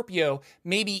of Scorpio,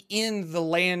 maybe in the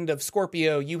land of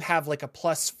Scorpio, you have like a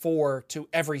 +4 to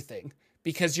everything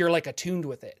because you're like attuned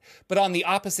with it. But on the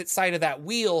opposite side of that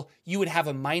wheel, you would have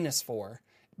a -4.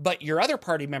 But your other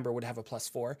party member would have a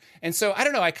 +4. And so, I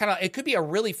don't know, it could be a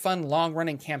really fun,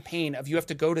 long-running campaign of you have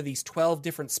to go to these 12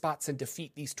 different spots and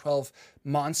defeat these 12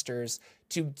 monsters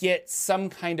to get some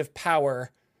kind of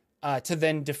power to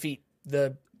then defeat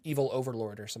the evil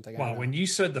overlord or something. Wow, when you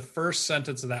said the first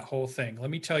sentence of that whole thing, let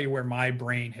me tell you where my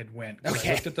brain had went. Okay.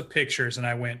 I looked at the pictures and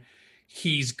I went,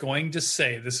 he's going to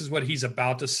say, this is what he's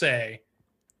about to say,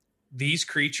 these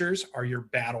creatures are your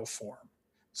battle form.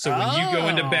 So when you go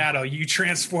into battle, you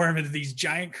transform into these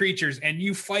giant creatures and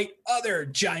you fight other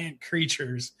giant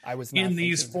creatures in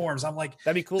these forms. I'm like,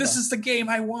 that'd be cool. This is the game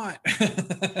I want.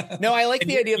 No, I like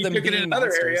the idea of them being in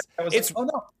another area. It's like, oh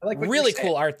no, I like really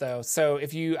cool art though. So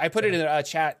if I put it in a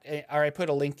chat, or I put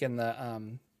a link in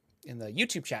the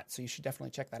YouTube chat, so you should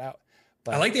definitely check that out.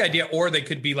 But I like the idea, or they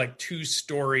could be like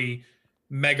 2-story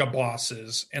mega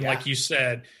bosses, and like you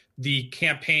said, the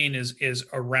campaign is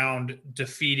around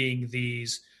defeating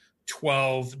these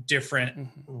 12 different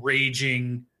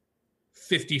raging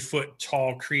 50-foot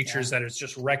tall creatures that is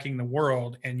just wrecking the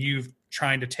world, and you've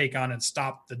trying to take on and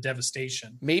stop the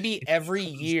devastation. Maybe every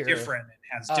year different and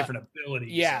has different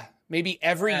abilities. Yeah. Maybe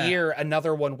every year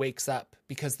another one wakes up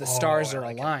because the stars are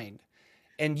aligned.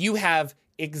 And you have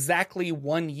exactly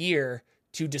 1 year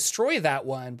to destroy that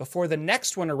one before the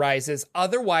next one arises.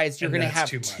 Otherwise, you're going to have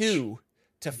 2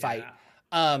 to fight.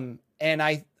 And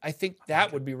I think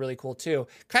that would be really cool too.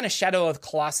 Kind of Shadow of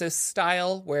Colossus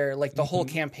style, where like the whole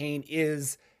campaign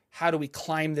is, how do we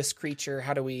climb this creature?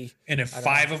 How do we... And if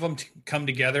 5 of them come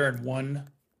together in one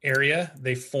area,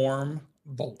 they form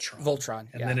Voltron.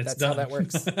 And then it's done. How that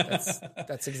works.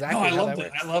 That's exactly how that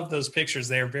works. I love those pictures.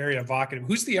 They are very evocative.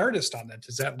 Who's the artist on that?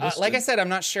 Is that like I said, I'm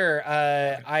not sure.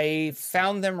 I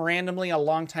found them randomly a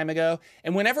long time ago.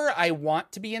 And whenever I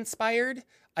want to be inspired,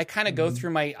 I kind of go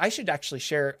through I should actually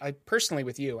share, personally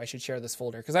with you, I should share this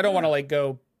folder because I don't want to like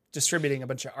go distributing a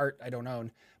bunch of art I don't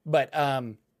own. But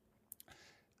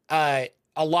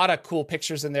a lot of cool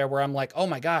pictures in there where I'm like, oh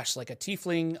my gosh, like a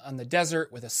tiefling on the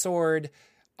desert with a sword.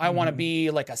 I want to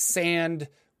be like a sand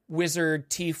wizard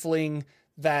tiefling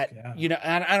that, you know,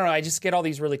 I don't know. I just get all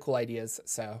these really cool ideas.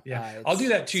 So I'll do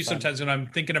that too sometimes when I'm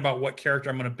thinking about what character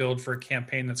I'm going to build for a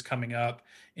campaign that's coming up.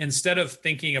 Instead of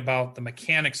thinking about the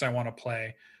mechanics I want to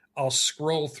play, I'll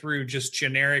scroll through just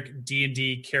generic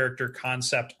D&D character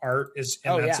concept art, that's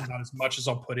about as much as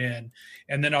I'll put in.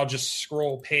 And then I'll just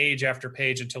scroll page after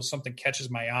page until something catches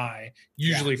my eye,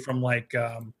 usually from like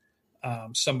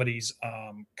somebody's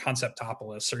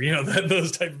Conceptopolis or, you know,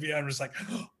 those type of, I'm just like,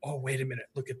 oh, wait a minute,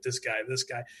 look at this guy.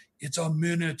 It's a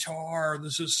Minotaur.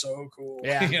 This is so cool,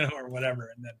 you know, or whatever.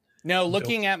 And then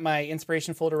looking at my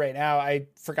inspiration folder right now, I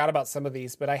forgot about some of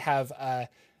these, but I have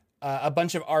a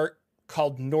bunch of art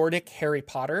called Nordic Harry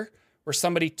Potter, where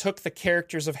somebody took the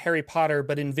characters of Harry Potter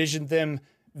but envisioned them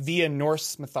via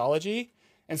Norse mythology.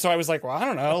 And so I was like, well, I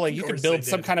don't know, like you could build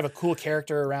some kind of a cool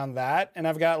character around that. And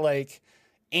I've got like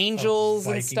angels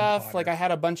and stuff. Potter. Like I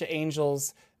had a bunch of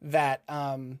angels that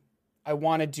I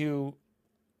wanted to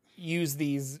use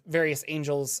these various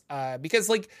angels because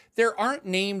like there aren't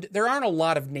a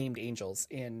lot of named angels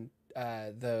in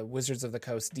the Wizards of the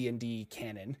Coast D&D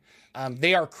canon.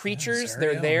 They are creatures,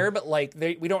 they're there, but like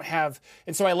we don't have,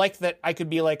 and so I liked that I could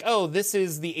be like, oh, this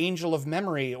is the angel of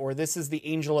memory, or this is the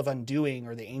angel of undoing,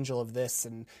 or the angel of this,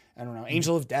 and I don't know,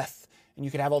 angel of death, and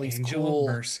you could have all these cool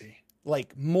mercy,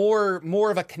 like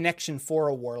more of a connection for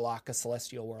a warlock, a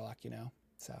celestial warlock, you know.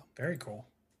 So very cool.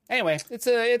 Anyway, it's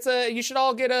a you should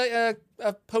all get a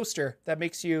poster that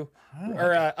makes you,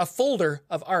 or a folder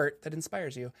of art that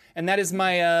inspires you, and that is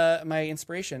my my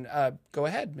inspiration. Go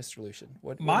ahead, Mr. Lucian.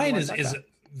 Mine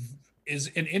is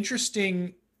an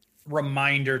interesting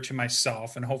reminder to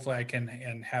myself, and hopefully I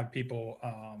can have people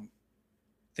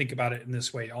think about it in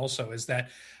this way. Also, is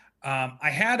that I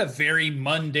had a very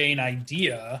mundane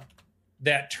idea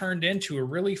that turned into a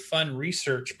really fun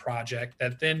research project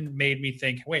that then made me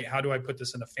think, wait, how do I put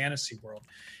this in the fantasy world?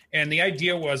 And the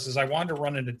idea is I wanted to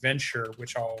run an adventure,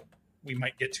 which we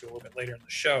might get to a little bit later in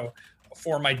the show,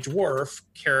 for my dwarf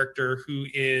character, who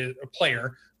is a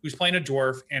player who's playing a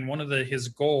dwarf. And one of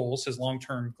his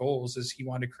long-term goals is he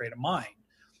wanted to create a mine.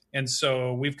 And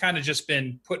so we've kind of just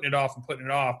been putting it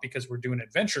off because we're doing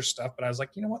adventure stuff. But I was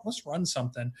like, you know what, let's run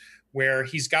something where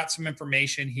he's got some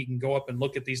information. He can go up and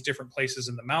look at these different places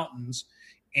in the mountains,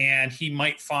 and he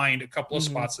might find a couple of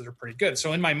spots that are pretty good.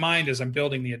 So in my mind, as I'm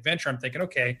building the adventure, I'm thinking,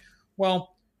 okay,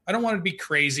 well, I don't want to be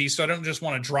crazy, so I don't just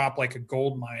want to drop like a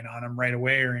gold mine on him right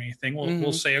away or anything.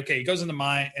 We'll say, okay, he goes in the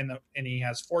mine and he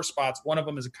has 4 spots. One of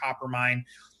them is a copper mine.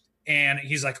 And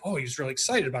he's like, oh, he's really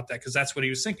excited about that because that's what he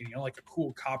was thinking, like a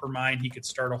cool copper mine. He could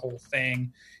start a whole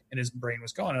thing, and his brain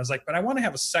was going. I was like, but I want to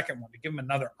have a second one to give him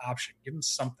another option, give him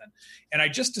something. And I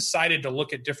just decided to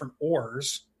look at different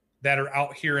ores that are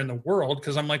out here in the world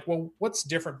because I'm like, well, what's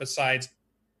different besides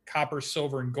copper,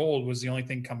 silver, and gold was the only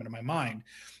thing coming to my mind.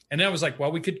 And then I was like,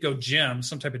 well, we could go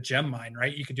some type of gem mine,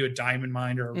 right? You could do a diamond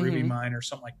mine or a ruby mine or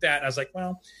something like that. And I was like,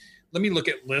 well, let me look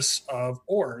at lists of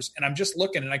ores. And I'm just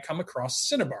looking, and I come across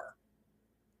Cinnabar.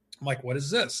 I'm like, what is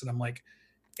this? And I'm like,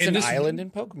 it's an island in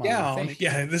Pokemon.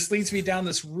 Yeah, this leads me down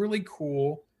this really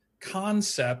cool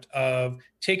concept of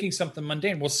taking something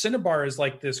mundane. Well, Cinnabar is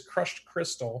like this crushed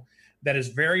crystal that is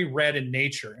very red in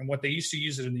nature. And what they used to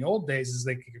use it in the old days is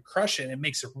they could crush it and it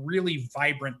makes a really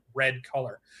vibrant red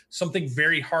color. Something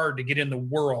very hard to get in the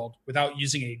world without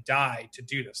using a dye to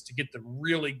do this, to get the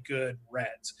really good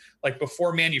reds. Like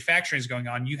before manufacturing is going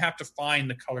on, you have to find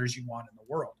the colors you want in the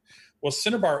world. Well,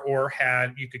 Cinnabar ore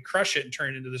you could crush it and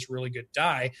turn it into this really good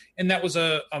dye. And that was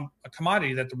a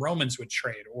commodity that the Romans would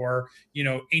trade, or,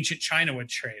 ancient China would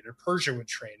trade, or Persia would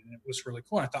trade. And it was really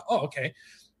cool. And I thought, oh, okay.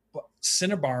 But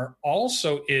Cinnabar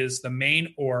also is the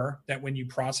main ore that when you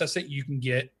process it, you can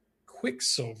get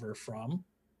quicksilver from,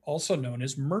 also known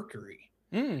as mercury.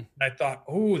 And I thought,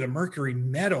 oh, the mercury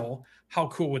metal, how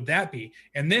cool would that be?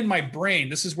 And then my brain,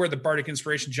 this is where the Bardic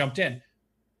Inspiration jumped in.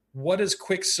 What does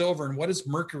quicksilver and what does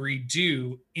mercury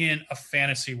do in a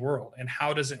fantasy world? And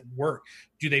how does it work?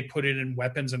 Do they put it in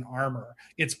weapons and armor?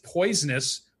 It's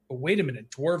poisonous. But wait a minute,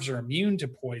 dwarves are immune to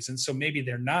poison, so maybe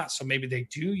they're not. So maybe they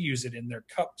do use it in their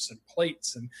cups and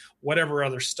plates and whatever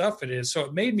other stuff it is. So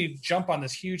it made me jump on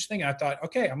this huge thing. I thought,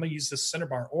 okay, I'm going to use this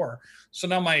Cinnabar ore. So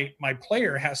now my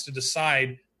player has to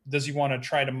decide, does he want to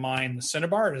try to mine the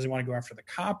Cinnabar, or does he want to go after the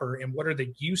copper? And what are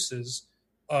the uses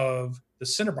of the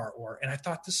Cinnabar ore? And I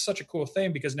thought this is such a cool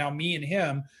thing because now me and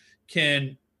him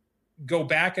can go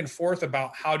back and forth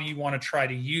about how do you want to try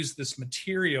to use this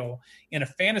material in a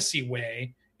fantasy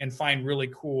way and find really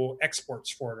cool exports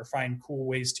for it, or find cool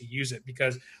ways to use it.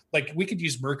 Because like we could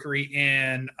use mercury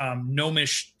in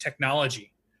gnomish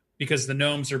technology because the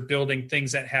gnomes are building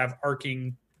things that have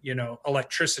arcing,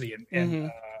 electricity,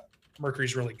 and mercury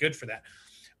is really good for that.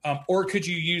 Or could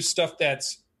you use stuff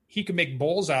he could make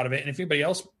bowls out of it, and if anybody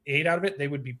else ate out of it, they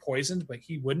would be poisoned, but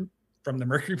he wouldn't from the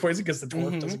mercury poison because the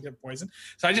dwarf doesn't get poisoned.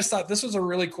 So I just thought this was a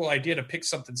really cool idea to pick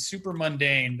something super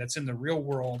mundane that's in the real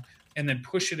world and then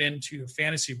push it into a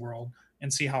fantasy world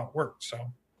and see how it works.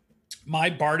 So my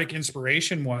Bardic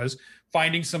Inspiration was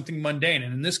finding something mundane.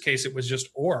 And in this case, it was just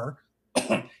ore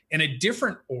and a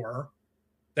different ore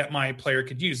that my player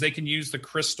could use. They can use the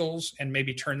crystals and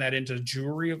maybe turn that into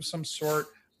jewelry of some sort.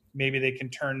 Maybe they can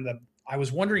I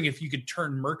was wondering if you could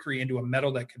turn mercury into a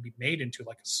metal that could be made into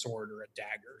like a sword or a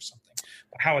dagger or something.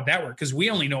 But how would that work? Because we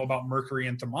only know about mercury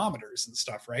and thermometers and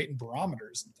stuff, right? And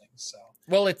barometers and things. So,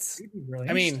 well, it's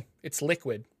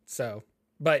liquid. So,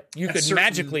 but you could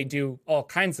magically do all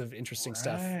kinds of interesting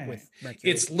stuff with mercury.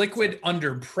 It's liquid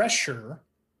under pressure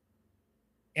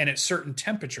and at certain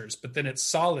temperatures, but then it's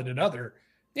solid at other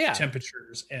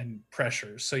temperatures and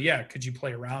pressures. So could you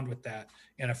play around with that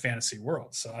in a fantasy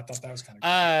world? So I thought that was kind of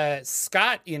cool.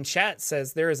 Scott in chat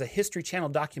says there is a History Channel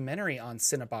documentary on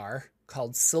Cinnabar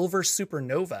called Silver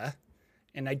Supernova,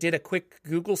 and I did a quick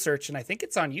Google search and I think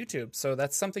it's on YouTube, so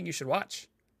that's something you should watch.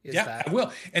 I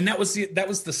will. And that was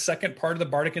the second part of the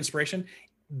Bardic Inspiration,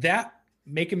 that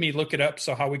making me look it up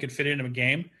so how we could fit it into a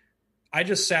game. I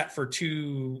just sat for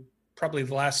probably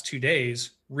the last 2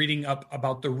 days reading up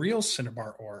about the real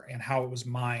Cinnabar ore and how it was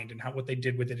mined and what they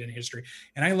did with it in history.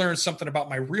 And I learned something about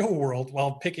my real world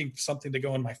while picking something to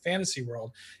go in my fantasy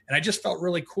world. And I just felt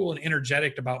really cool and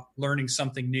energetic about learning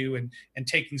something new and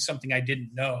taking something I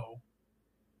didn't know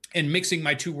and mixing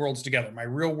my two worlds together, my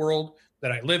real world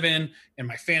that I live in and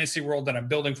my fantasy world that I'm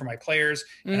building for my players.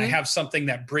 And I have something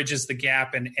that bridges the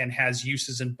gap and has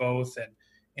uses in both,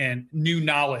 and new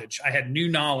knowledge. I had new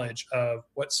knowledge of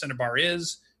what Cinnabar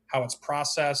is, how it's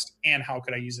processed, and how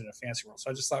could I use it in a fantasy world.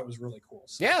 So I just thought it was really cool.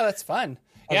 So, yeah, that's fun.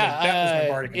 that was my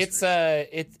Bardic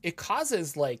Inspiration. It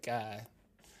causes like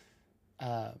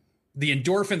the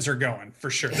endorphins are going for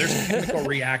sure. There's chemical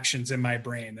reactions in my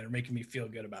brain that are making me feel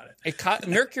good about it.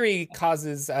 Mercury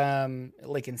causes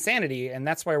like insanity, and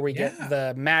that's why we get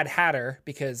the Mad Hatter,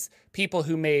 because people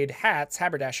who made hats,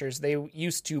 haberdashers, they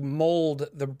used to mold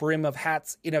the brim of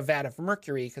hats in a vat of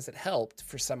mercury because it helped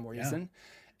for some reason.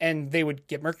 And they would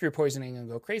get mercury poisoning and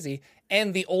go crazy.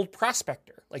 And the old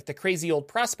prospector, like the crazy old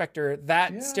prospector,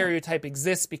 that stereotype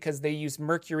exists because they use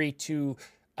mercury to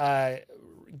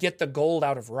get the gold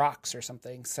out of rocks or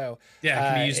something. So it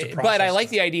can be used to process but I like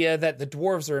stuff. the idea that the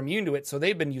dwarves are immune to it, so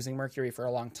they've been using mercury for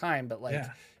a long time. But like,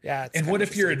 it's and what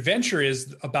if your adventure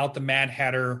is about the Mad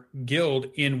Hatter Guild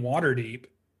in Waterdeep,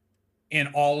 and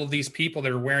all of these people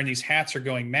that are wearing these hats are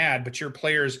going mad, but your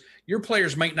players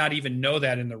might not even know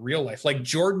that in the real life. Like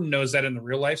Jordan knows that in the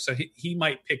real life, so he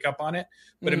might pick up on it.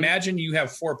 But imagine you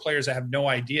have 4 players that have no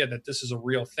idea that this is a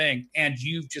real thing, and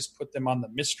you've just put them on the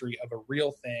mystery of a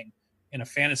real thing in a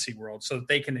fantasy world so that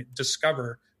they can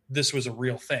discover this was a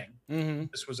real thing.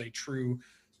 This was a true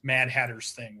Mad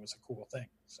Hatter's thing, was a cool thing.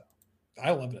 So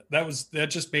I loved it. That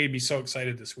just made me so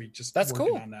excited this week. Just That's working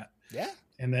cool on that. Yeah.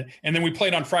 And then we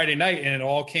played on Friday night, and it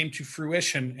all came to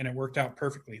fruition, and it worked out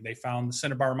perfectly. They found the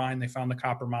Cinnabar mine, they found the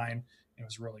copper mine. It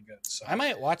was really good. So I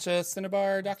might watch a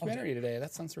Cinnabar documentary today.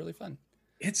 That sounds really fun.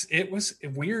 It was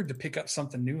weird to pick up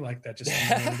something new like that, just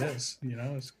what it is.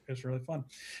 It's really fun.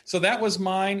 So that was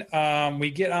mine.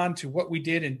 We get on to what we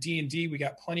did in D&D. We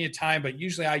got plenty of time, but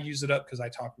usually I use it up because I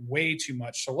talk way too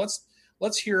much. So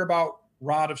let's hear about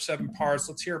Rod of Seven Parts.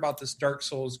 Let's hear about this Dark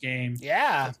Souls game.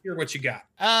 Yeah. Let's hear what you got.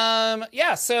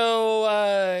 So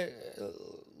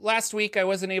last week I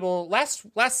wasn't able,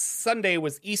 last Sunday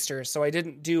was Easter, so I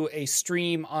didn't do a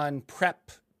stream on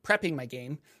prepping my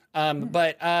game.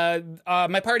 But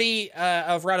my party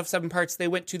of Rod of Seven Parts, they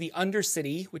went to the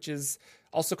Undercity, which is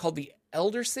also called the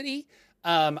Elder City,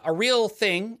 a real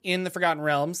thing in the Forgotten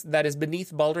Realms that is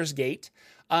beneath Baldur's Gate.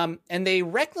 And they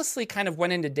recklessly kind of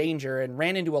went into danger and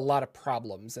ran into a lot of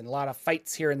problems and a lot of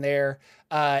fights here and there.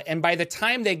 And by the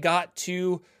time they got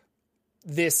to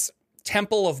this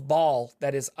Temple of Baal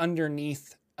that is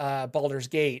underneath Baldur's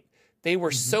Gate, they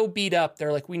were so beat up,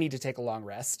 they're like, we need to take a long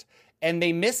rest. And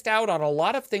they missed out on a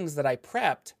lot of things that I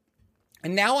prepped.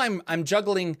 And now I'm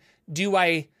juggling,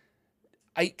 I'm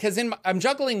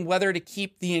juggling whether to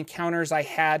keep the encounters I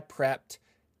had prepped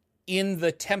in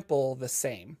the temple the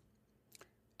same.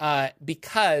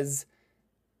 Because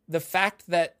the fact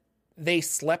that they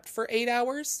slept for 8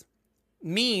 hours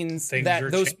means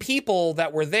that those people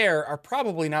that were there are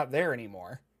probably not there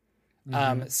anymore.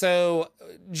 So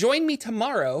join me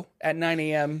tomorrow at 9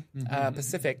 a.m.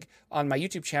 Pacific on my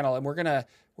YouTube channel, and we're gonna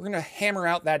hammer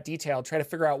out that detail, try to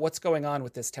figure out what's going on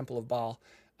with this Temple of Baal.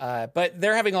 But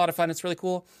they're having a lot of fun. It's really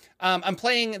cool. I'm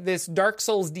playing this Dark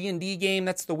Souls D&D game.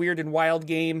 That's the Weird and Wild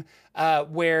game,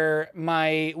 where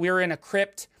we were in a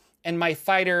crypt, and my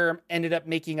fighter ended up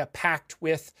making a pact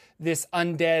with this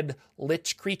undead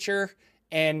lich creature,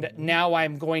 and now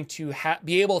I'm going to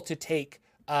be able to take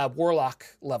warlock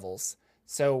levels.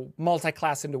 So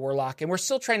multi-class into warlock, and we're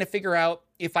still trying to figure out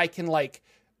if I can like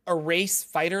erase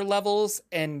fighter levels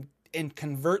and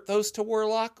convert those to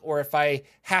warlock, or if I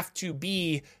have to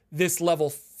be this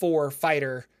level 4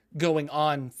 fighter going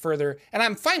on further. And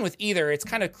I'm fine with either. It's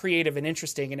kind of creative and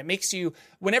interesting, and it makes you,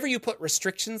 whenever you put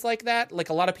restrictions like that, like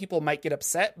a lot of people might get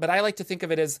upset, but I like to think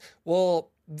of it as, well,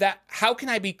 how can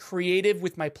I be creative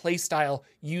with my play style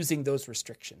using those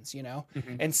restrictions, you know?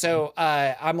 And so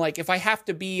I'm like, if I have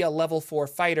to be a level 4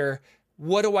 fighter,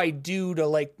 what do I do to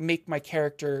like make my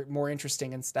character more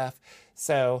interesting and stuff?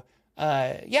 So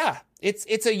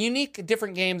it's a unique,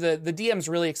 different game. The DM's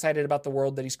really excited about the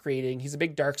world that he's creating. He's a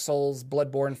big Dark Souls,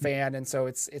 Bloodborne fan, and so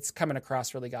it's coming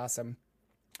across really awesome.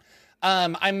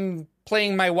 I'm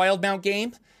playing my Wildmount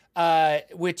game,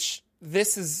 which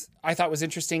I thought was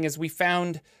interesting, is we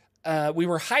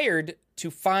were hired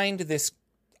to find this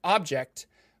object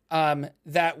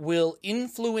that will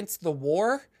influence the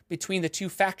war between the two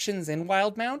factions in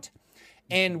Wildmount.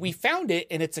 And we found it,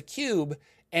 and it's a cube.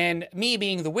 And me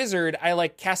being the wizard, I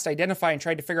like cast Identify and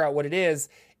tried to figure out what it is.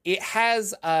 It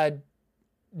has a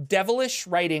devilish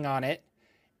writing on it.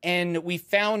 And we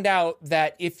found out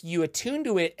that if you attune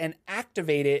to it and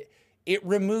activate it, it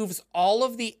removes all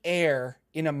of the air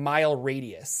in a mile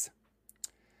radius.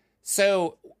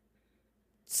 So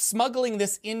smuggling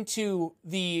this into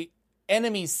the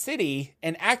enemy's city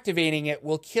and activating it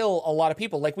will kill a lot of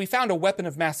people. Like, we found a weapon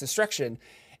of mass destruction,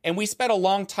 and we spent a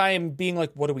long time being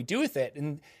like, what do we do with it?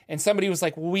 And somebody was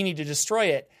like, well, we need to destroy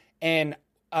it. And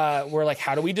we're like,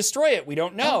 how do we destroy it? We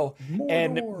don't know.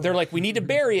 And they're like, we need to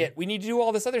bury it. We need to do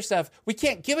all this other stuff. We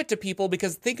can't give it to people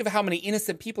because think of how many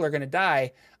innocent people are going to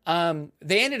die.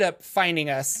 They ended up finding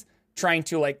us trying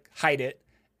to like hide it.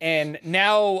 And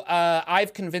now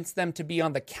I've convinced them to be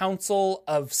on the council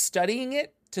of studying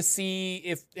it to see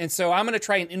if, and so I'm going to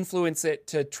try and influence it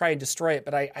to try and destroy it.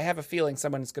 But I have a feeling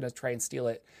someone's going to try and steal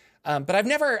it. But I've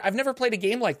never played a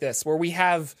game like this where we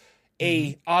have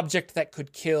a object that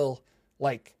could kill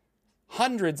like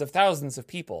hundreds of thousands of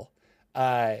people.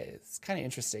 It's kind of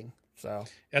interesting. So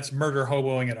that's murder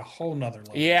hoboing at a whole nother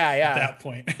level. Yeah. At that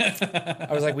point,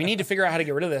 I was like, we need to figure out how to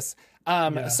get rid of this.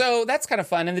 So that's kind of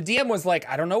fun. And the DM was like,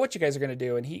 I don't know what you guys are going to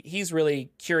do. And he's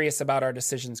really curious about our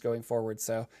decisions going forward.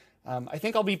 So I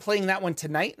think I'll be playing that one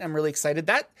tonight. I'm really excited.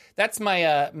 That's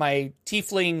my my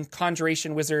tiefling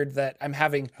conjuration wizard that I'm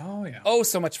having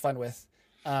so much fun with.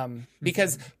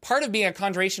 Because part of being a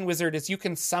conjuration wizard is you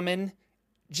can summon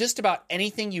just about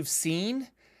anything you've seen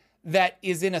that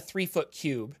is in a 3-foot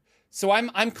cube. So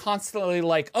I'm constantly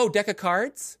like, oh, deck of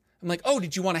cards. I'm like, oh,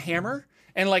 did you want a hammer?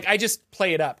 And like, I just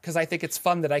play it up because I think it's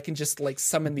fun that I can just like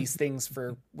summon these things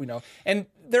for, and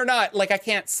they're not like, I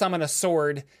can't summon a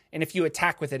sword and if you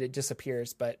attack with it, it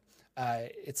disappears, but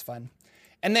it's fun.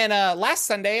 And then last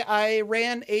Sunday, I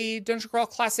ran a Dungeon Crawl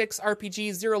Classics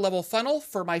RPG 0-level funnel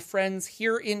for my friends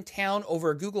here in town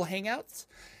over Google Hangouts.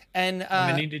 And how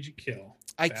many did you kill?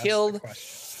 I killed,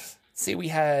 let's see, we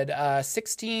had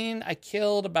 16. I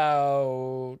killed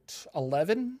about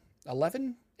 11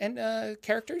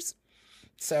 characters.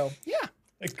 So, yeah.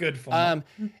 A good funnel.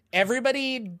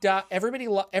 Everybody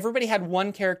had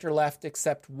one character left,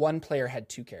 except one player had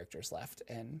 2 characters left.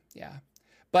 And yeah.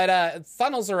 But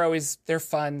funnels are always, they're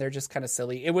fun. They're just kind of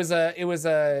silly. It was a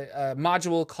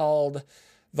module called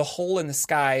The Hole in the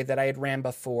Sky that I had ran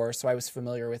before, so I was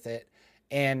familiar with it.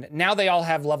 And now they all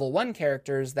have level 1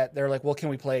 characters that they're like, well, can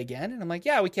we play again? And I'm like,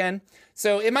 yeah, we can.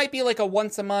 So it might be like a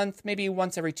once a month, maybe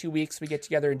once every 2 weeks we get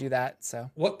together and do that. So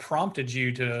what prompted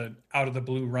you to out of the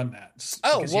blue run that?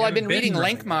 Oh, well, I've been reading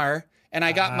Lankmar, and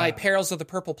I got my Perils of the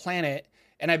Purple Planet,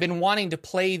 and I've been wanting to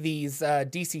play these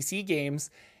DCC games.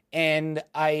 And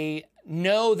I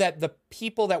know that the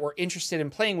people that were interested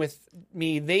in playing with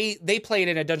me, they played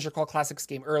in a Dungeon Crawl Classics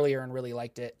game earlier and really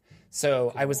liked it. So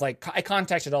cool. I was like, I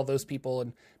contacted all those people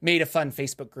and made a fun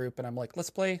Facebook group, and I'm like, let's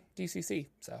play DCC.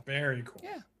 So very cool.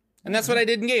 Yeah, and that's what I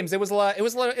did in games. It was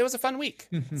a fun week.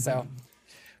 So,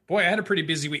 boy, I had a pretty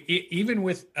busy week. Even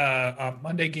with a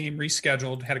Monday game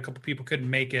rescheduled, had a couple people couldn't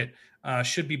make it.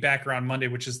 Should be back around Monday,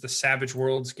 which is the Savage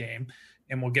Worlds game.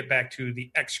 And we'll get back to the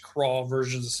X-Crawl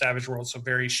versions of Savage World, so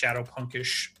very shadow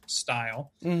punkish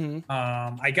style. Mm-hmm.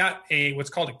 I got what's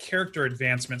called a character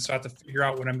advancement, so I have to figure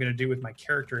out what I'm going to do with my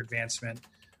character advancement.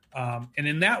 And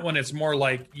in that one, it's more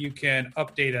like you can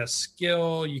update a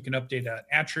skill, you can update an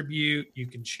attribute, you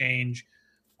can change,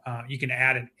 you can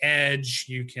add an edge,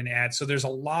 you can add. So there's a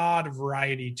lot of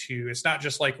variety to. It's not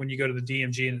just like when you go to the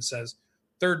DMG and it says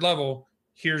 3rd level,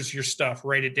 here's your stuff,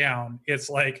 write it down. It's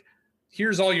like,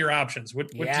 here's all your options.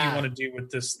 What do you want to do with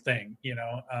this thing?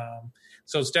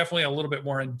 So it's definitely a little bit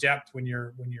more in depth when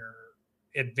you're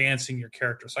advancing your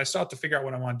character. So I still have to figure out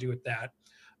what I want to do with that.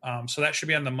 So that should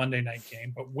be on the Monday night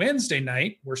game. But Wednesday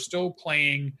night, we're still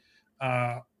playing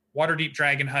Waterdeep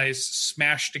Dragon Heist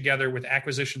smashed together with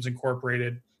Acquisitions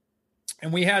Incorporated.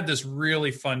 And we had this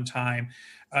really fun time.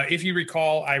 If you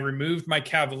recall, I removed my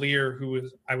Cavalier,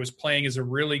 I was playing as a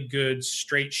really good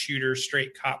straight shooter,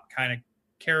 straight cop kind of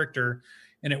character,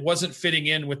 and it wasn't fitting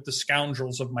in with the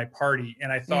scoundrels of my party.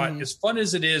 And I thought, as fun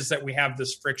as it is that we have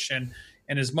this friction,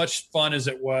 and as much fun as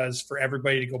it was for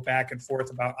everybody to go back and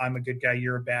forth about I'm a good guy,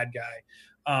 you're a bad guy,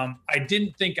 I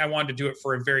didn't think I wanted to do it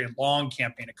for a very long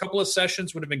campaign. A couple of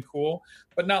sessions would have been cool,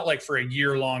 but not like for a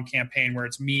year-long campaign where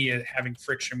it's me having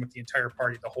friction with the entire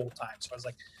party the whole time. So I was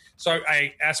like,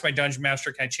 I asked my dungeon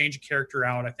master, can I change a character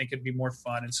out? I think it'd be more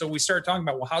fun. And so we started talking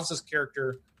about, well, how's this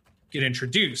character get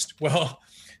introduced? Well,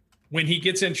 when he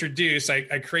gets introduced,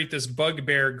 I create this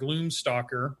bugbear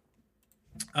Gloomstalker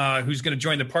who's going to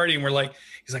join the party, and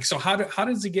he's like, so how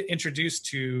does he get introduced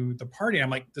to the party? I'm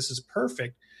like, this is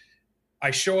perfect.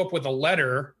 I show up with a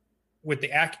letter with the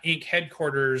Inc.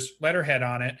 headquarters letterhead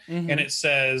on it, and it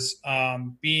says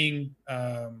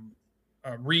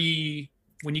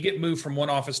when you get moved from one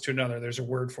office to another, there's a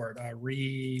word for it.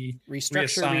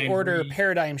 Restructure, reorder,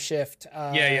 paradigm shift.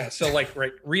 So like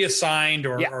reassigned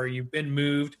or you've been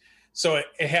moved. So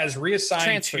it has reassigned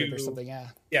transferred or something.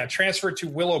 Yeah, transferred to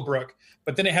Willowbrook,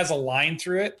 but then it has a line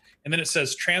through it, and then it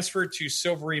says transferred to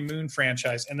Silvery Moon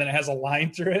franchise, and then it has a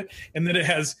line through it, and then it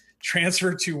has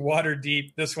transferred to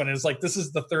Waterdeep. This one is like, this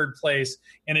is the third place,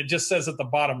 and it just says at the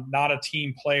bottom, not a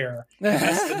team player. And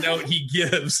that's the note he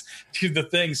gives to the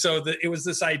thing. So it was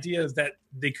this idea that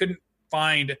they couldn't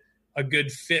find a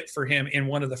good fit for him in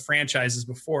one of the franchises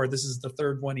before. This is the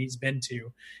third one he's been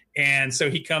to. And so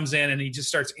he comes in and he just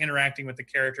starts interacting with the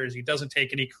characters. He doesn't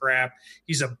take any crap.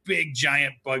 He's a big,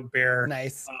 giant bugbear.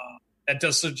 Nice. That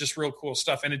does some just real cool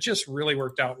stuff. And it just really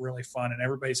worked out really fun. And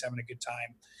everybody's having a good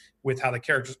time with how the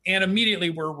characters. And immediately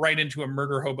we're right into a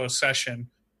murder hobo session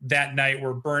that night.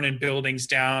 We're burning buildings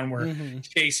down. We're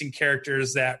chasing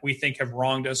characters that we think have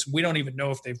wronged us. We don't even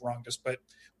know if they've wronged us, but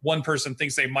one person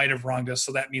thinks they might have wronged us,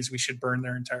 so that means we should burn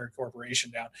their entire corporation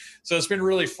down. So it's been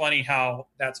really funny how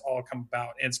that's all come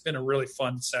about. And it's been a really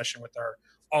fun session with our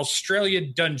Australia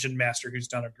dungeon master, who's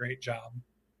done a great job.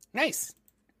 Nice.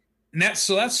 And that's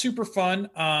super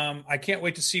fun. I can't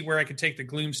wait to see where I can take the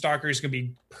Gloomstalker. He's going to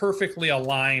be perfectly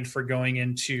aligned for going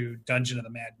into Dungeon of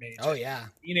the Mad Mage. Oh, yeah.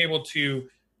 Being able to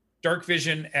dark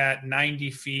vision at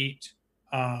 90 feet.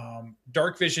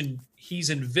 Dark vision, he's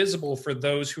invisible for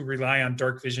those who rely on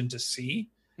dark vision to see,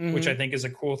 which I think is a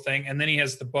cool thing. And then he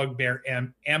has the bugbear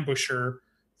ambusher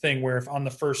thing where if on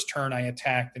the first turn I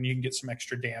attack, then you can get some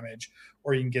extra damage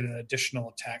or you can get an additional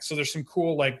attack. So there's some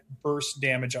cool like burst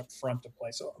damage up front to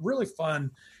play. So really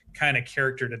fun kind of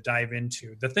character to dive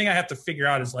into. The thing I have to figure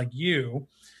out is like you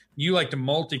like to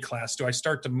multi-class. Do I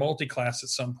start to multi-class at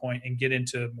some point and get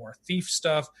into more thief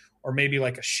stuff, or maybe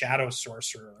like a shadow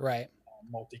sorcerer? Right.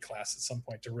 Multi-class at some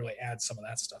point to really add some of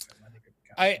that stuff in. I think it'd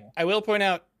be kind of cool. I will point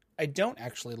out I don't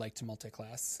actually like to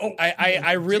multi-class.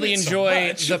 I really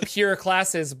enjoy the pure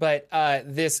classes, but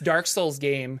this Dark Souls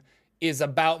game is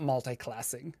about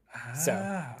multi-classing. So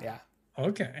yeah.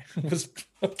 Okay.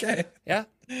 Okay. Yeah.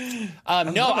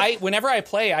 No, whenever I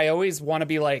play, I always want to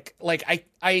be like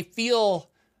I feel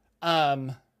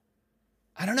I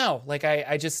don't know, like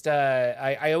I just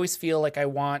I always feel like I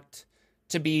want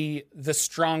to be the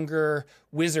stronger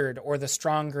wizard or the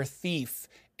stronger thief.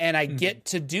 And I get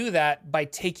to do that by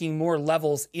taking more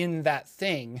levels in that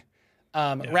thing,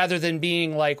 rather than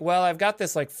being like, well, I've got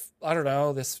this, like, I don't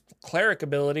know, this cleric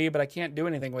ability, but I can't do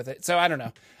anything with it. So I don't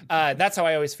know. That's how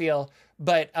I always feel.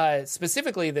 But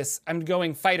specifically I'm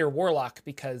going fighter warlock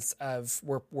because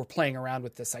we're playing around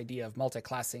with this idea of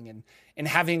multi-classing and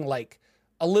having like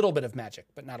a little bit of magic,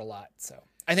 but not a lot. So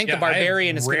I think the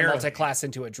barbarian is going to multi-class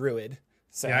into a druid.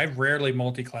 So. Yeah, I've rarely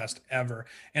multi-classed ever.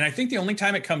 And I think the only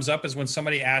time it comes up is when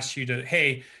somebody asks you to,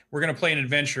 hey, we're going to play an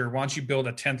adventure. Why don't you build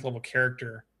a 10th level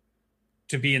character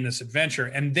to be in this adventure?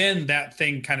 And then that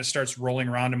thing kind of starts rolling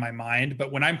around in my mind.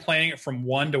 But when I'm playing it from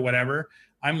 1 to whatever,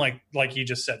 I'm like you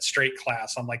just said, straight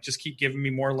class. I'm like, just keep giving me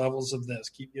more levels of this.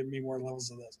 Keep giving me more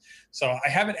levels of this. So I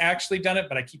haven't actually done it,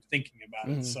 but I keep thinking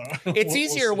about it. So it's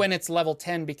easier when it's level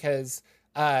 10 because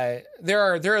there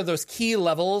are those key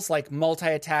levels like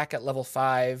multi-attack at level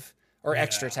 5 or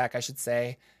extra attack, I should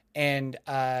say. And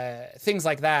things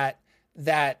like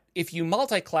that if you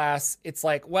multi-class, it's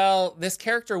like, well, this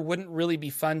character wouldn't really be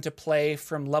fun to play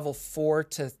from level 4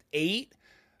 to 8,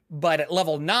 but at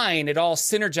level 9, it all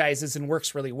synergizes and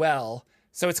works really well.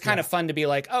 So it's kind of fun to be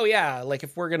like, oh yeah, like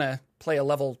if we're going to play a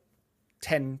level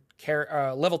 10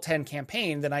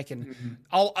 campaign, then I can,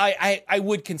 I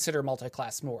would consider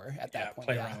multi-class more at that point.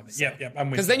 Play around with it. So, yeah.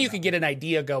 Because then you could get an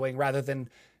idea going rather than,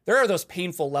 there are those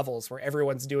painful levels where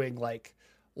everyone's doing like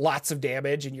lots of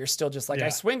damage and you're still just like, I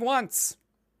swing once.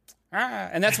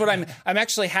 And that's what I'm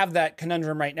actually have that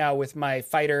conundrum right now with my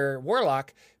fighter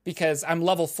warlock, because I'm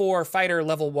level 4 fighter,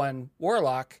 level 1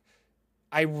 warlock.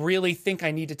 I really think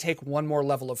I need to take one more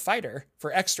level of fighter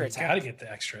for extra attack. Got to get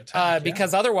the extra attack.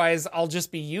 Because otherwise I'll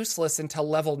just be useless until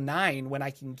level 9 when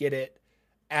I can get it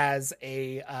as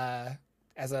a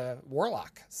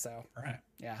warlock. So, right.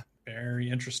 Yeah. Very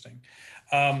interesting.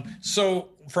 So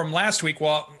from last week,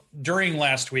 during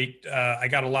last week, I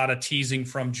got a lot of teasing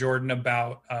from Jordan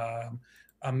about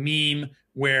a meme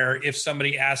where if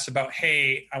somebody asks about,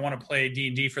 hey, I want to play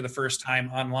D&D for the first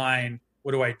time online,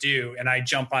 what do I do? And I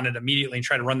jump on it immediately and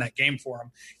try to run that game for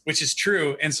them, which is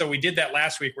true. And so we did that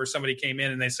last week where somebody came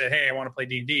in and they said, hey, I want to play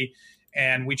D&D.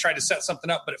 And we tried to set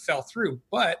something up, but it fell through.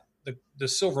 But the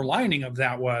silver lining of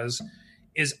that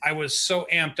is I was so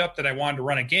amped up that I wanted to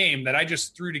run a game that I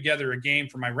just threw together a game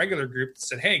for my regular group that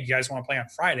said, hey, you guys want to play on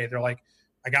Friday? They're like,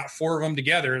 I got 4 of them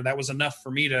together. That was enough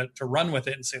for me to run with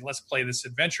it and say, let's play this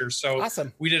adventure. So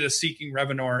awesome. We did a Seeking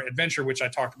Revenor adventure, which I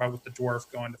talked about with the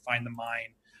dwarf going to find the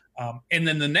mine. And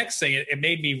then the next thing, it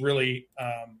made me really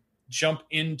jump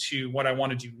into what I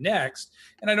want to do next.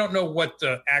 And I don't know what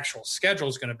the actual schedule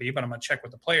is going to be, but I'm going to check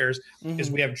with the players.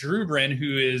 Is we have Drubrin,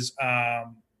 who is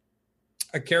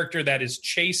a character that is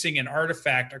chasing an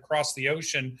artifact across the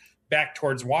ocean back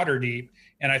towards Waterdeep.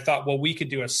 And I thought, well, we could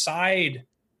do a side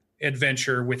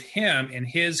adventure with him and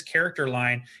his character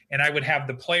line, and I would have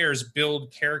the players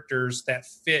build characters that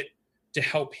fit to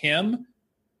help him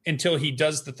until he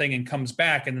does the thing and comes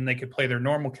back, and then they could play their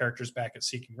normal characters back at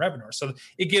Seeking Revenor. So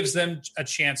it gives them a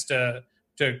chance to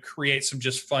create some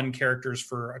just fun characters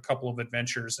for a couple of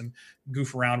adventures and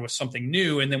goof around with something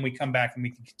new. And then we come back and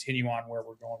we can continue on where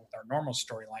we're going with our normal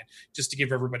storyline, just to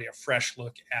give everybody a fresh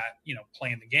look at,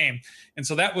 playing the game. And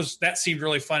so that seemed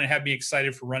really fun and had me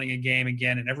excited for running a game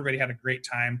again. And everybody had a great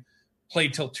time,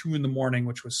 played till 2 a.m,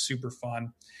 which was super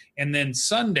fun. And then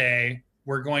Sunday,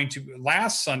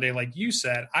 last Sunday, like you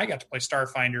said, I got to play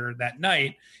Starfinder that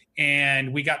night.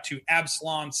 And we got to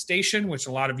Absalom Station, which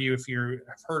a lot of you, if you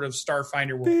have heard of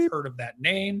Starfinder, will have heard of that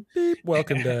name.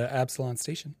 Welcome to Absalom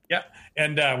Station. Yeah.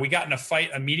 And we got in a fight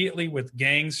immediately with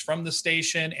gangs from the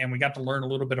station, and we got to learn a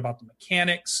little bit about the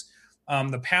mechanics.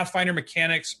 The Pathfinder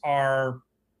mechanics are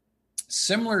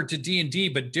similar to D&D,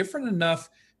 but different enough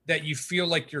that you feel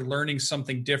like you're learning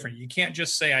something different. You can't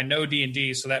just say, I know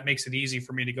D&D, so that makes it easy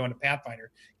for me to go into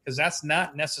Pathfinder, because that's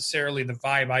not necessarily the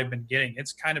vibe I've been getting.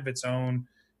 It's kind of its own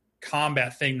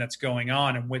combat thing that's going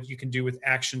on, and what you can do with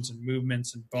actions and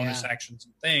movements and bonus actions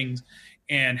and things,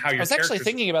 and how your I was actually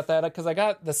thinking about that because I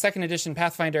got the 2nd edition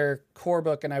Pathfinder core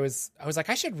book, and I was like,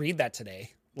 I should read that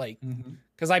today,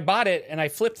 because I bought it and I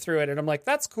flipped through it and I'm like,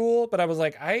 that's cool, but I was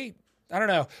like, I don't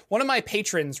know. One of my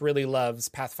patrons really loves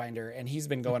Pathfinder, and he's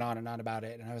been going on and on about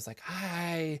it, and I was like,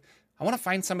 I want to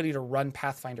find somebody to run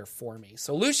Pathfinder for me.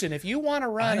 So Lucian, if you want to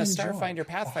run a Starfinder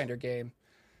Pathfinder game,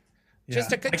 just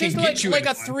like a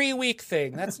 3-week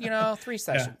thing. That's 3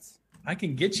 sessions. I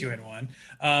can get you in one.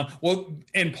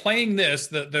 And playing this,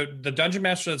 the dungeon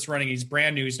master that's running, he's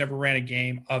brand new. He's never ran a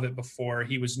game of it before.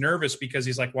 He was nervous because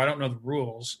he's like, well, I don't know the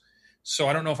rules, so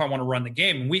I don't know if I want to run the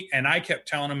game. And I kept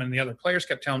telling him, and the other players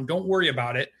kept telling him, don't worry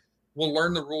about it. We'll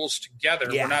learn the rules together.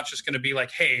 Yeah. We're not just going to be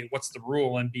like, hey, what's the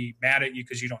rule, and be mad at you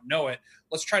because you don't know it.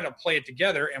 Let's try to play it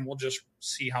together, and we'll just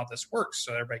see how this works.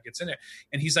 So everybody gets in it.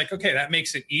 And he's like, okay, that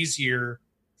makes it easier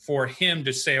for him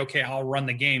to say, okay, I'll run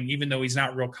the game, even though he's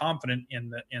not real confident in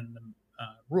the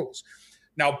rules.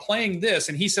 Now playing this,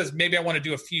 and he says, maybe I want to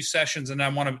do a few sessions, and I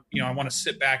want to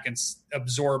sit back and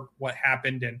absorb what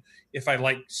happened, and if I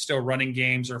like still running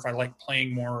games, or if I like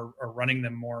playing more or running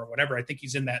them more or whatever. I think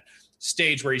he's in that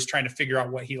stage where he's trying to figure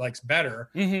out what he likes better.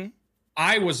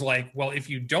 I was like, well, if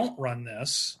you don't run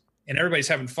this and everybody's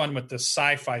having fun with the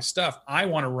sci-fi stuff, I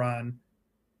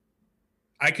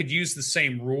could use the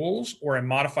same rules or a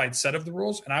modified set of the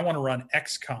rules, and I want to run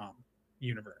XCOM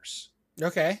universe.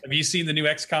 Okay. Have you seen the new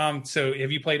XCOM? So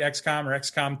have you played XCOM or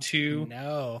XCOM 2?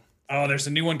 No. Oh, there's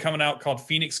a new one coming out called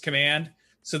Phoenix Command.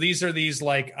 So these are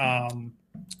like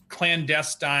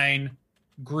clandestine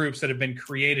groups that have been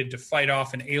created to fight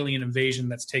off an alien invasion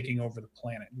that's taking over the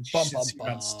planet. You should see it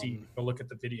on Steam. Go look at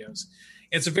the videos.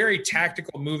 It's a very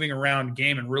tactical, moving around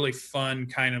game, and really fun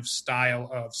kind of style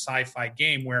of sci-fi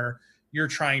game where you're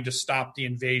trying to stop the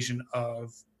invasion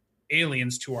of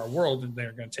aliens to our world, and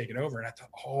they're going to take it over. And I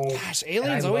thought, gosh,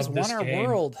 aliens always want our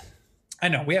world. I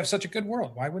know, we have such a good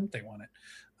world. Why wouldn't they want it?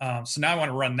 So now I want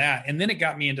to run that. And then it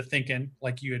got me into thinking,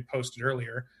 like you had posted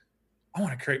earlier, I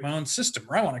want to create my own system,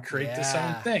 or I want to create this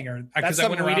own thing. Or that's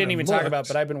something we didn't even talk about,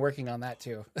 but I've been working on that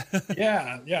too.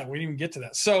 yeah, we didn't even get to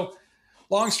that. So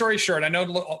long story short, I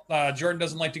know Jordan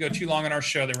doesn't like to go too long on our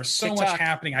show. There was so much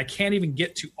happening. I can't even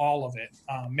get to all of it.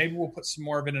 Maybe we'll put some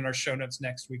more of it in our show notes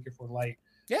next week if we're light.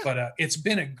 Yeah. But it's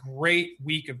been a great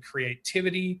week of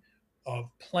creativity, of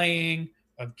playing,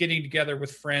 of getting together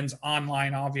with friends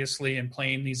online, obviously, and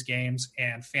playing these games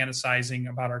and fantasizing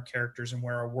about our characters and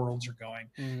where our worlds are going.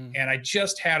 And I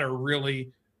just had a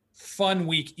really fun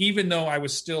week, even though I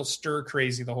was still stir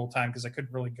crazy the whole time because I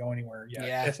couldn't really go anywhere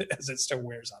yet, as it still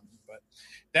wears on me. But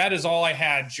that is all I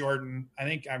had, Jordan. I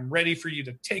think I'm ready for you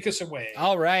to take us away.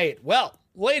 All right. Well,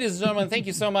 ladies and gentlemen, thank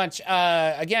you so much.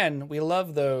 Again, we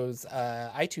love those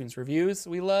iTunes reviews.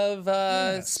 We love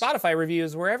Spotify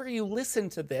reviews. Wherever you listen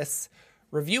to this,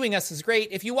 reviewing us is great.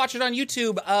 If you watch it on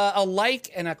YouTube, a like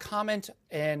and a comment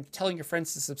and telling your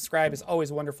friends to subscribe is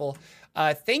always wonderful.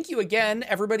 Thank you again,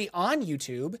 everybody on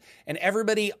YouTube and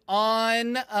everybody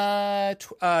on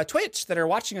Twitch that are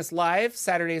watching us live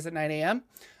Saturdays at 9 a.m.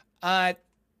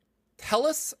 Tell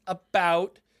us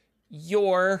about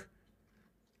your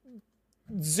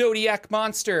Zodiac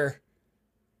monster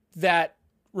that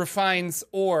refines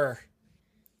ore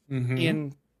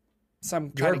in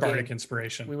some your kind of bardic game.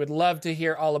 inspiration. We would love to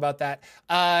hear all about that.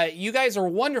 You guys are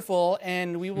wonderful,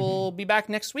 and we will be back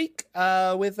next week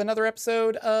with another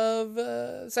episode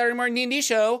of Saturday Morning D&D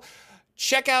Show.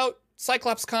 Check out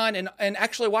CyclopsCon and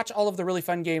actually watch all of the really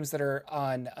fun games that are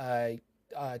on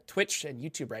Twitch and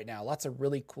YouTube right now. Lots of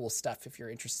really cool stuff if you're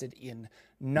interested in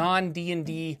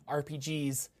non-D&D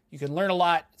RPGs. You can learn a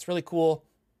lot. It's really cool.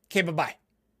 Okay, bye-bye.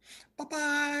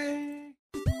 Bye-bye.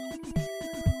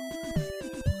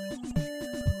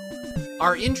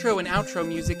 Our intro and outro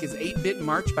music is 8-Bit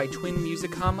March by Twin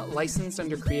Musicom, licensed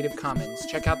under Creative Commons.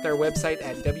 Check out their website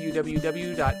at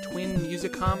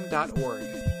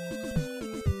www.twinmusicom.org.